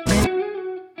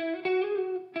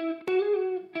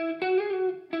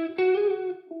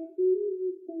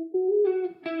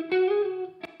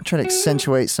 I'll try to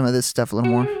accentuate some of this stuff a little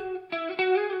more.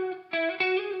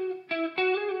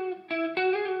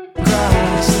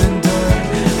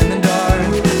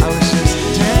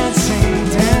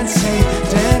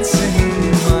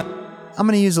 I'm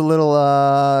going to use a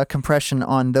little compression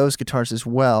on those guitars as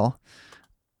well.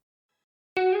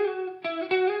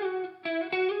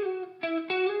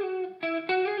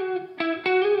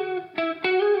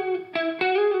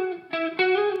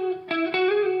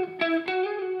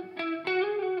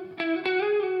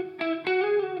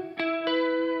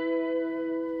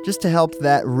 just to help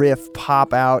that riff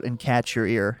pop out and catch your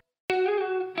ear.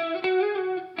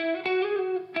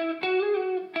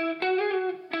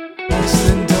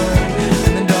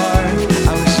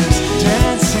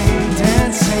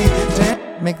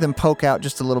 Make them poke out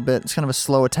just a little bit. It's kind of a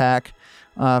slow attack,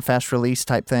 fast release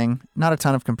type thing. Not a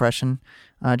ton of compression,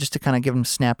 just to kind of give them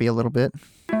snappy a little bit.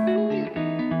 A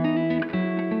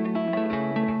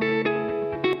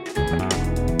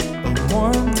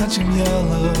warm touching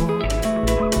yellow,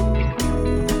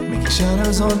 making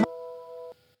shadows on.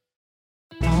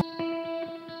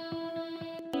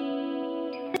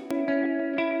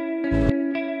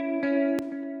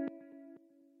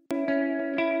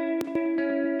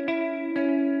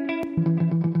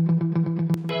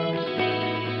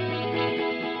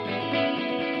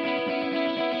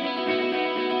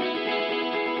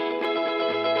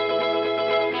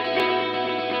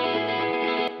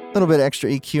 A little bit extra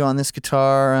EQ on this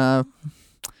guitar.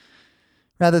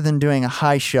 Rather than doing a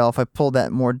high shelf, I pulled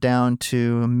that more down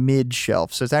to a mid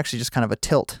shelf. So it's actually just kind of a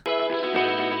tilt.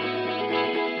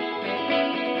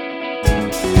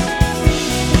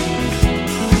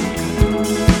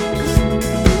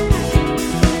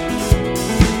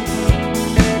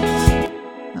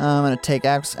 I'm going to take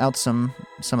out some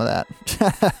of that.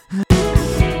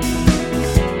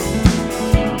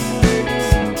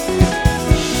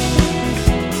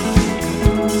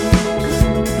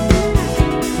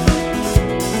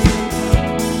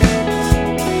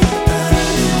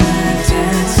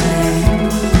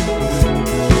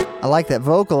 I like that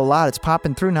vocal a lot. It's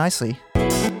popping through nicely.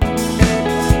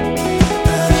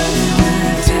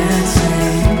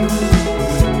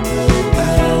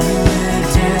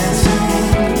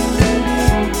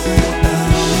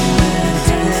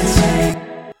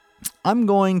 I'm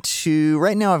going to,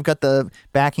 right now I've got the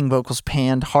backing vocals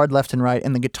panned hard left and right,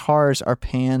 and the guitars are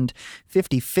panned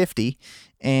 50-50,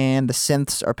 and the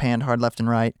synths are panned hard left and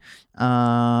right.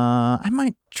 I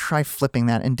might try flipping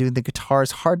that and do the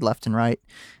guitars hard left and right,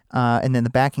 and then the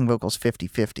backing vocals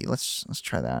 50-50. Let's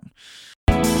try that.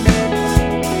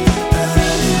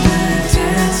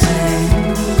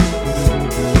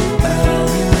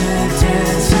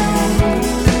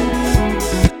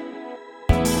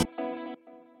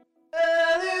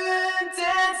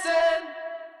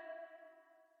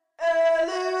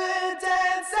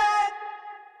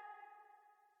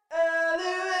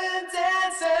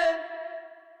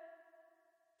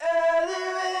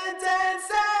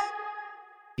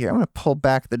 Here, I'm going to pull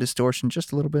back the distortion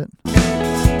just a little bit. I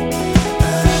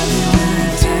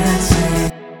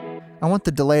want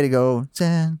the delay to go.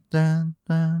 I'm going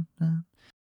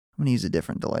to use a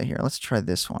different delay here. Let's try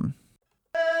this one.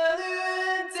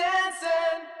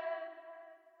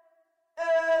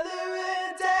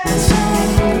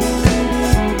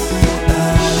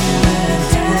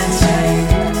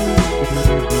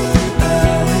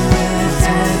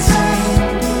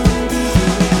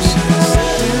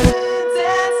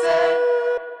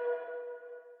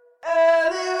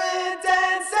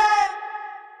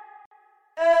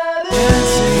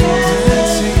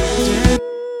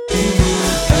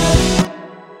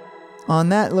 On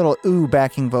that little ooh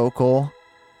backing vocal,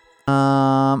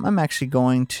 I'm actually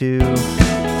going to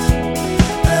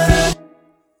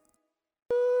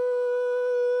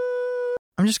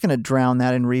I'm just going to drown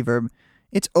that in reverb.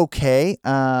 It's okay,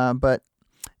 but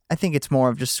I think it's more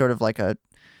of just sort of like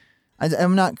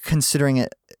I'm not considering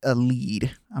it a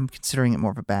lead. I'm considering it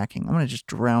more of a backing. I'm going to just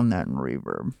drown that in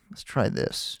reverb. Let's try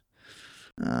this.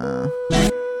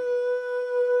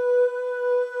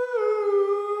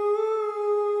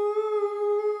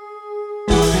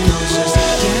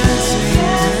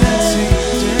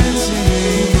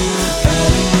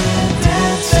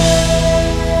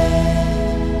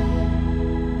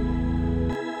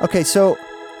 Okay, so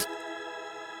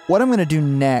what I'm going to do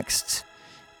next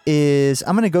is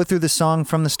I'm going to go through the song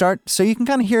from the start so you can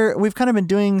kind of hear, we've kind of been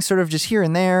doing sort of just here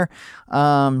and there.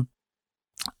 I'm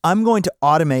going to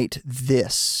automate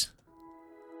this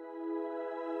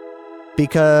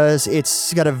because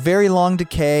it's got a very long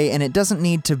decay and it doesn't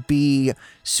need to be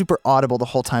super audible the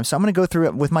whole time. So I'm going to go through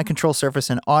it with my control surface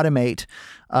and automate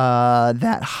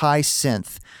that high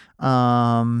synth.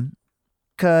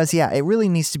 Because, yeah, it really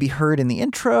needs to be heard in the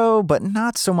intro, but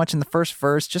not so much in the first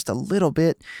verse, just a little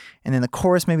bit. And then the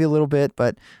chorus maybe a little bit.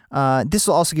 But this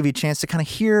will also give you a chance to kind of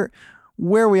hear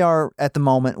where we are at the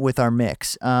moment with our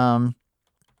mix.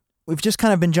 We've just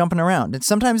kind of been jumping around. And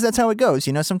sometimes that's how it goes.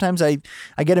 You know, sometimes I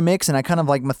get a mix and I kind of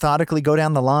like methodically go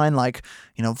down the line, like,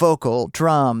 you know, vocal,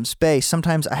 drums, bass.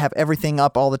 Sometimes I have everything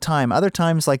up all the time. Other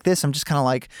times like this, I'm just kind of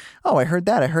like, oh, I heard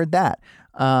that.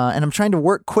 And I'm trying to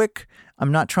work quick.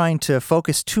 I'm not trying to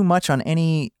focus too much on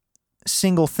any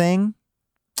single thing.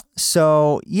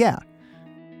 So yeah.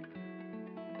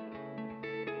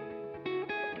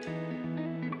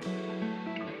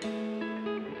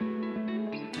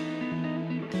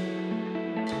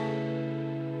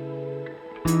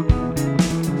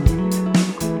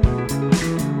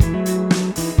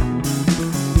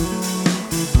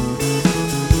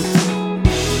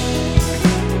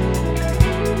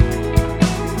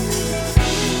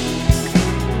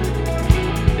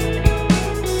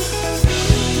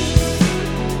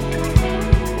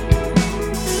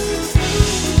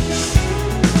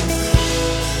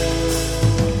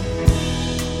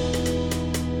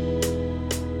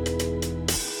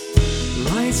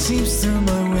 Light seeps through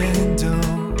my window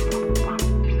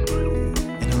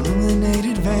in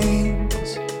illuminated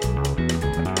veins,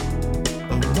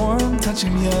 a warm touch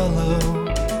of yellow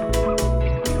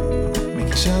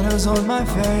making shadows on my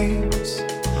face.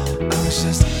 I was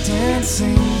just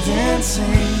dancing,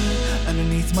 dancing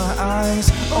underneath my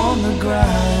eyes on the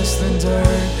grass, the dirt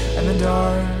and the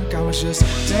dark. I was just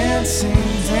dancing,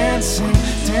 dancing,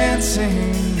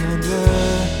 dancing under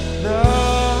the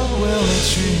willow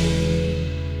tree.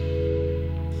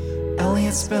 Ellie,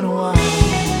 it's been a while.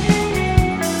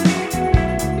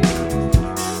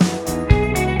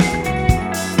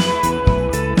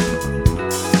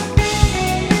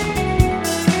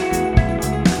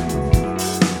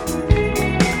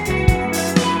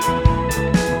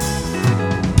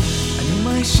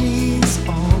 She's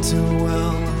all too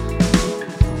well,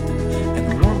 and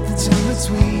the warmth that's in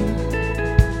between,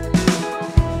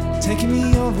 taking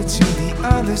me over to the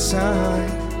other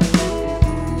side,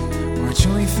 where I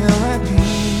truly feel at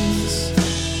peace.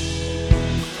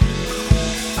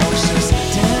 I was just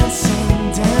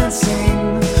dancing, dancing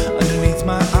underneath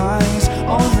my eyes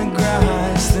on the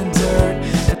grass, the dirt.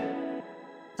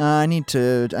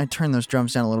 I turned those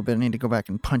drums down a little bit. I need to go back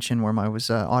and punch in where I was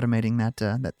automating that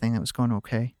thing that was going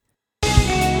okay. I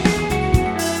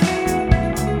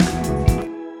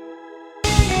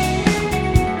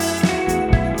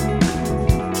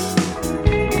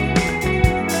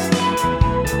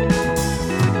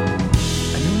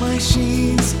knew my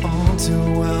sheets all too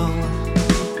well,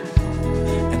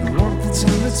 and the warmth that's in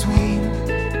between,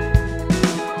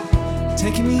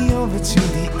 taking me over to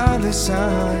the other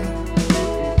side,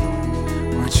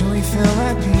 where I truly feel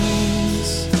at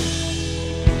peace.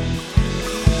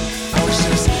 I was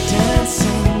just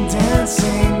dancing,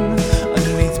 dancing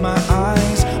underneath my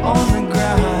eyes on the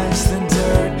grass, the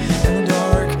dirt and the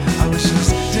dark. I was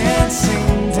just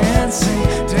dancing, dancing,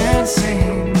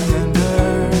 dancing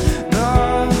under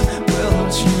the willow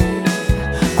tree.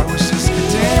 I was just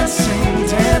dancing,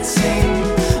 dancing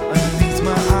underneath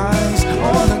my eyes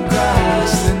on the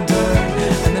grass, the dirt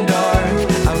and the dark.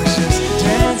 I was just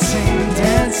dancing,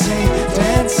 dancing,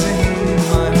 dancing.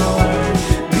 My heart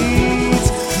beats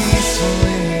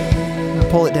peacefully.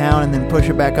 Pull it down and then push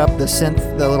it back up, the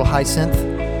synth, the little high synth.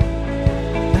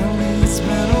 Ellie, it's been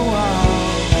a while.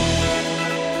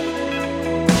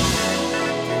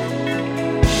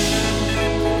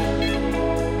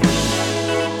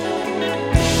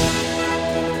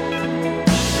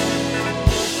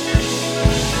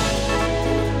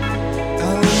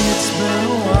 Ellie, it's been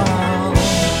a while.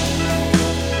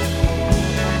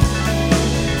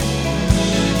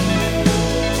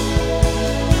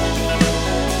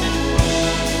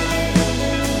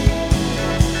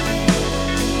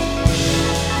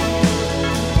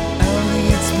 Ellie,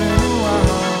 it's been a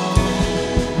while.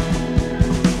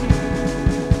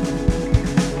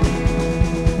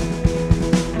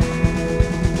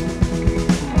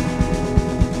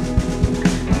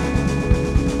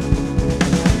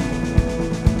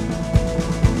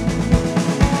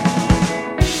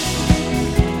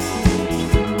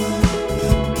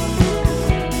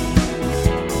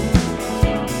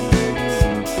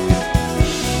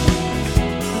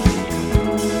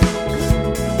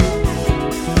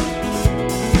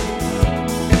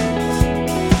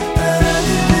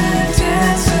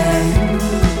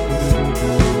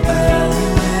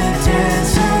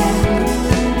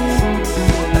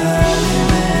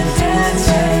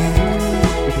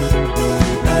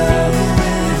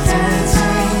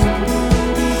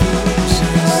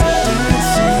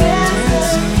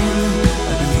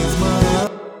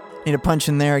 Need to punch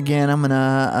in there again. I'm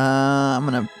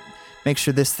gonna make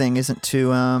sure this thing isn't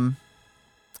too. And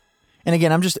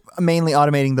again, I'm just mainly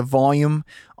automating the volume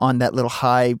on that little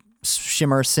high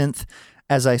shimmer synth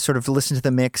as I sort of listen to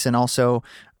the mix, and also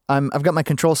I've got my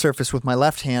control surface with my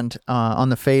left hand on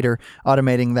the fader,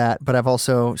 automating that, but I've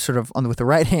also sort of with the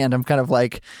right hand, I'm kind of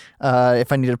like,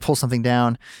 if I need to pull something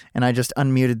down, and I just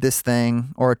unmuted this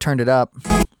thing or turned it up.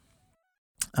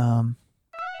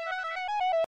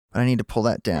 But I need to pull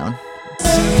that down.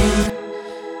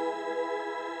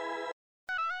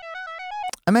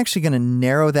 I'm actually going to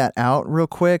narrow that out real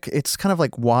quick. It's kind of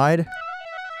like wide,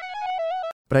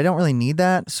 but I don't really need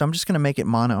that, so I'm just going to make it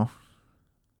mono.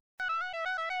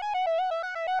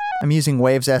 I'm using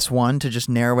Waves S1 to just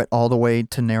narrow it all the way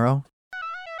to narrow.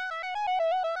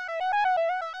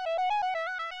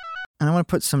 And I want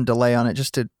to put some delay on it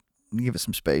just to give it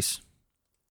some space.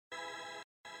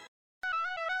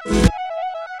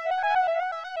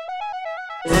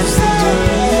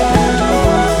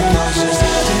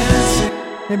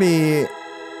 Maybe.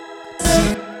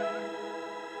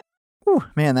 Whew,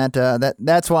 man,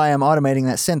 that's why I'm automating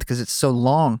that synth, because it's so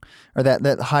long, or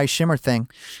that high shimmer thing.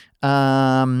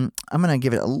 I'm gonna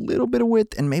give it a little bit of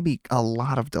width and maybe a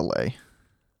lot of delay.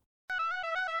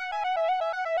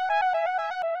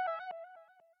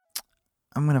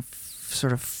 I'm gonna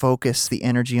sort of focus the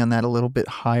energy on that a little bit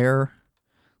higher.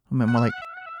 I mean, more like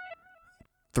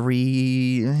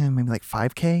 3, maybe like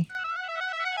 5K.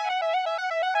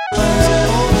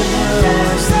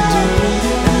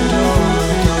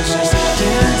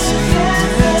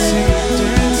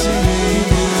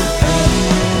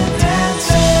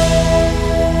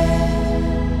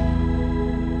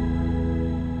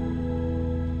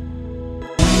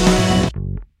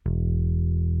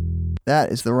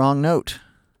 That is the wrong note.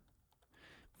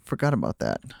 Forgot about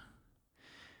that.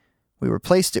 We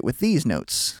replaced it with these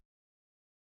notes.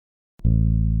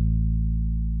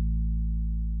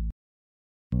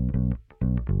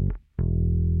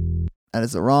 That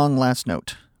is the wrong last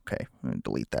note. Okay, I'm going to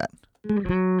delete that.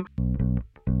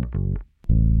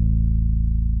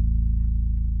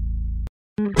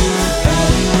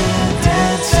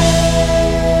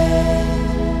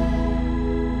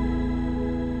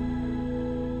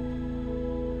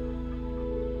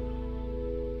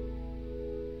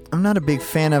 I'm not a big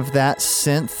fan of that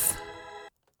synth.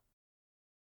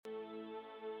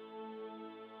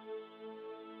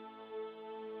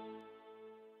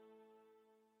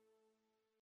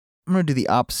 I'm going to do the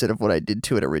opposite of what I did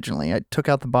to it originally. I took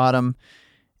out the bottom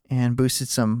and boosted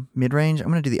some mid-range. I'm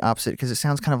going to do the opposite because it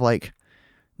sounds kind of like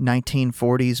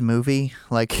 1940s movie.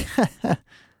 Like, just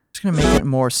going to make it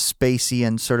more spacey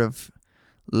and sort of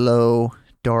low,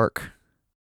 dark.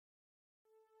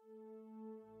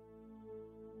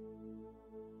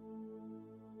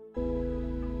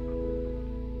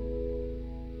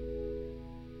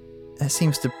 That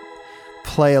seems to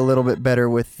play a little bit better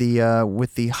with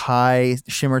the high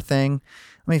shimmer thing.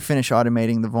 Let me finish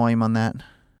automating the volume on that.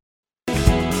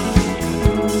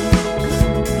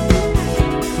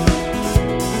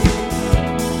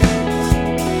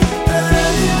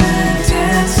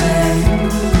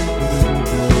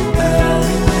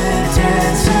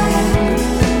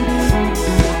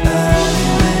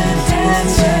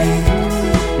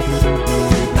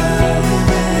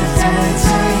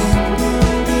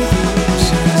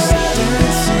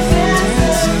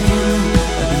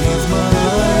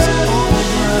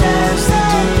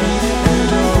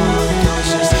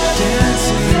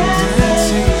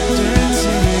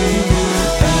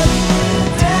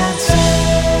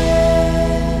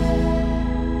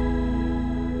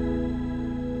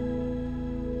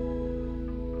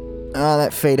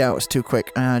 That fade out was too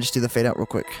quick. Just do the fade out real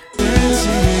quick.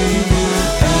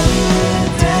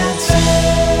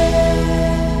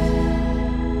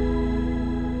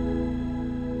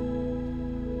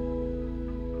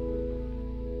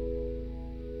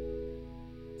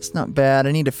 It's not bad.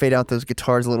 I need to fade out those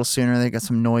guitars a little sooner. They got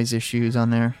some noise issues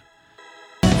on there.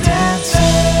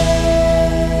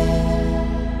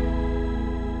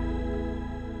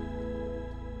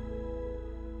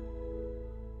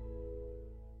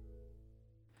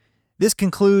 This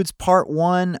concludes part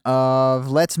 1 of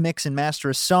Let's Mix and Master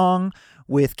a Song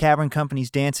with Cavern Company's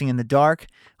Dancing in the Dark.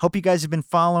 Hope you guys have been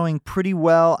following pretty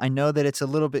well. I know that it's a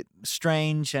little bit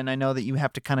strange, and I know that you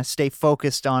have to kind of stay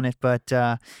focused on it, but,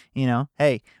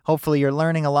 hey, hopefully you're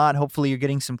learning a lot. Hopefully you're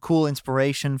getting some cool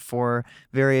inspiration for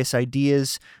various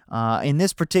ideas. In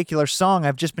this particular song,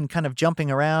 I've just been kind of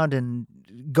jumping around and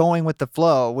going with the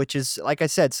flow, which is, like I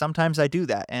said, sometimes I do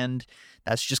that, and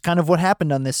that's just kind of what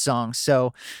happened on this song.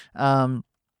 So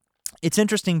it's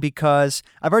interesting because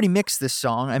I've already mixed this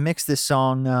song. I mixed this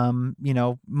song,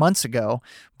 months ago,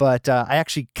 but I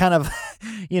actually kind of,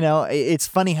 it's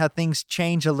funny how things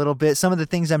change a little bit. Some of the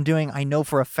things I'm doing, I know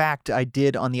for a fact I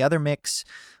did on the other mix,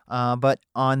 but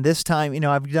on this time,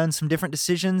 I've done some different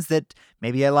decisions that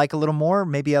maybe I like a little more,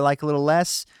 maybe I like a little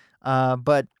less,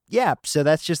 but yeah, so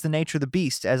that's just the nature of the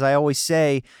beast. As I always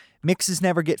say, mixes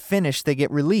never get finished, they get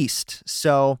released.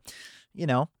 So,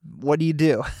 what do you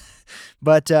do?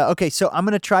 But okay, so I'm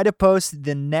going to try to post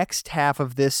the next half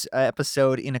of this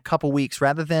episode in a couple weeks.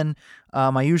 Rather than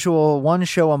my usual one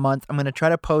show a month, I'm going to try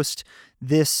to post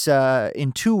this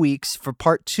in 2 weeks for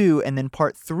part 2, and then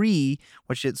part 3,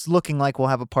 which it's looking like we'll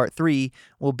have a part 3,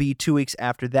 will be 2 weeks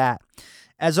after that.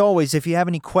 As always, if you have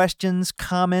any questions,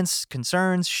 comments,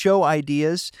 concerns, show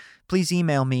ideas, please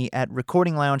email me at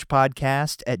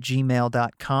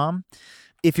recordingloungepodcast@gmail.com.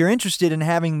 If you're interested in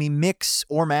having me mix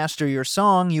or master your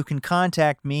song, you can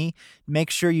contact me.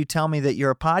 Make sure you tell me that you're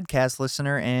a podcast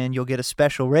listener, and you'll get a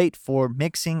special rate for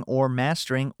mixing or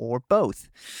mastering or both.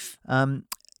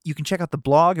 You can check out the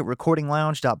blog at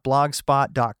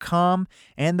recordinglounge.blogspot.com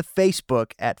and the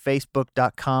Facebook at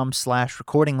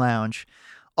facebook.com/recordinglounge.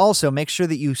 Also, make sure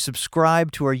that you subscribe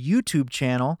to our YouTube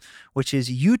channel, which is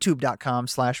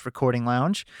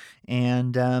youtube.com/recordinglounge.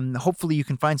 And hopefully you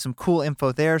can find some cool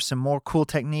info there, some more cool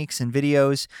techniques and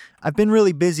videos. I've been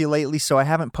really busy lately, so I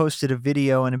haven't posted a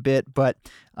video in a bit, but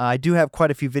I do have quite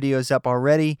a few videos up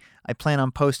already. I plan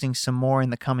on posting some more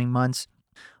in the coming months.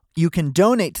 You can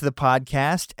donate to the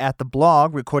podcast at the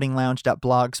blog,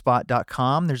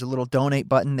 recordinglounge.blogspot.com. There's a little donate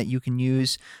button that you can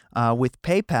use with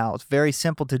PayPal. It's very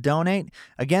simple to donate.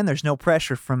 Again, there's no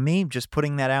pressure from me, just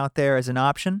putting that out there as an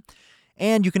option.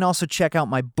 And you can also check out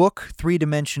my book,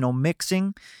 3-Dimensional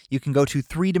Mixing. You can go to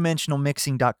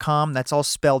 3dimensionalmixing.com. That's all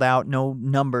spelled out, no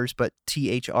numbers, but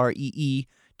THREE,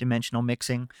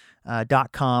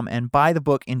 dimensionalmixing.com, and buy the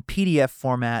book in PDF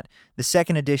format. The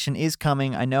second edition is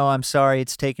coming. I know, I'm sorry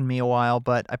it's taken me a while,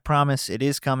 but I promise it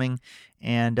is coming.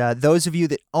 And those of you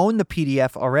that own the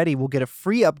PDF already will get a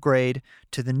free upgrade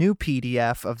to the new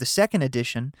PDF of the second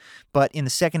edition. But in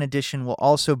the second edition, we'll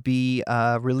also be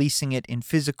releasing it in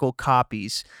physical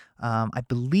copies. I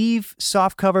believe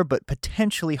softcover, but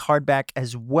potentially hardback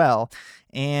as well.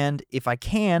 And if I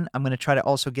can, I'm going to try to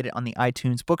also get it on the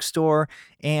iTunes bookstore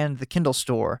and the Kindle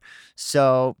store.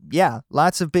 So yeah,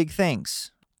 lots of big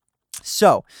things.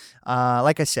 So,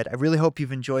 like I said, I really hope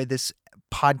you've enjoyed this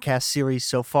podcast series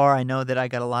so far. I know that I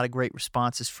got a lot of great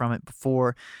responses from it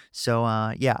before. So,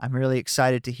 yeah, I'm really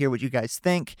excited to hear what you guys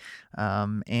think.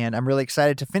 And I'm really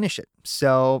excited to finish it.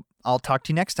 So I'll talk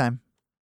to you next time.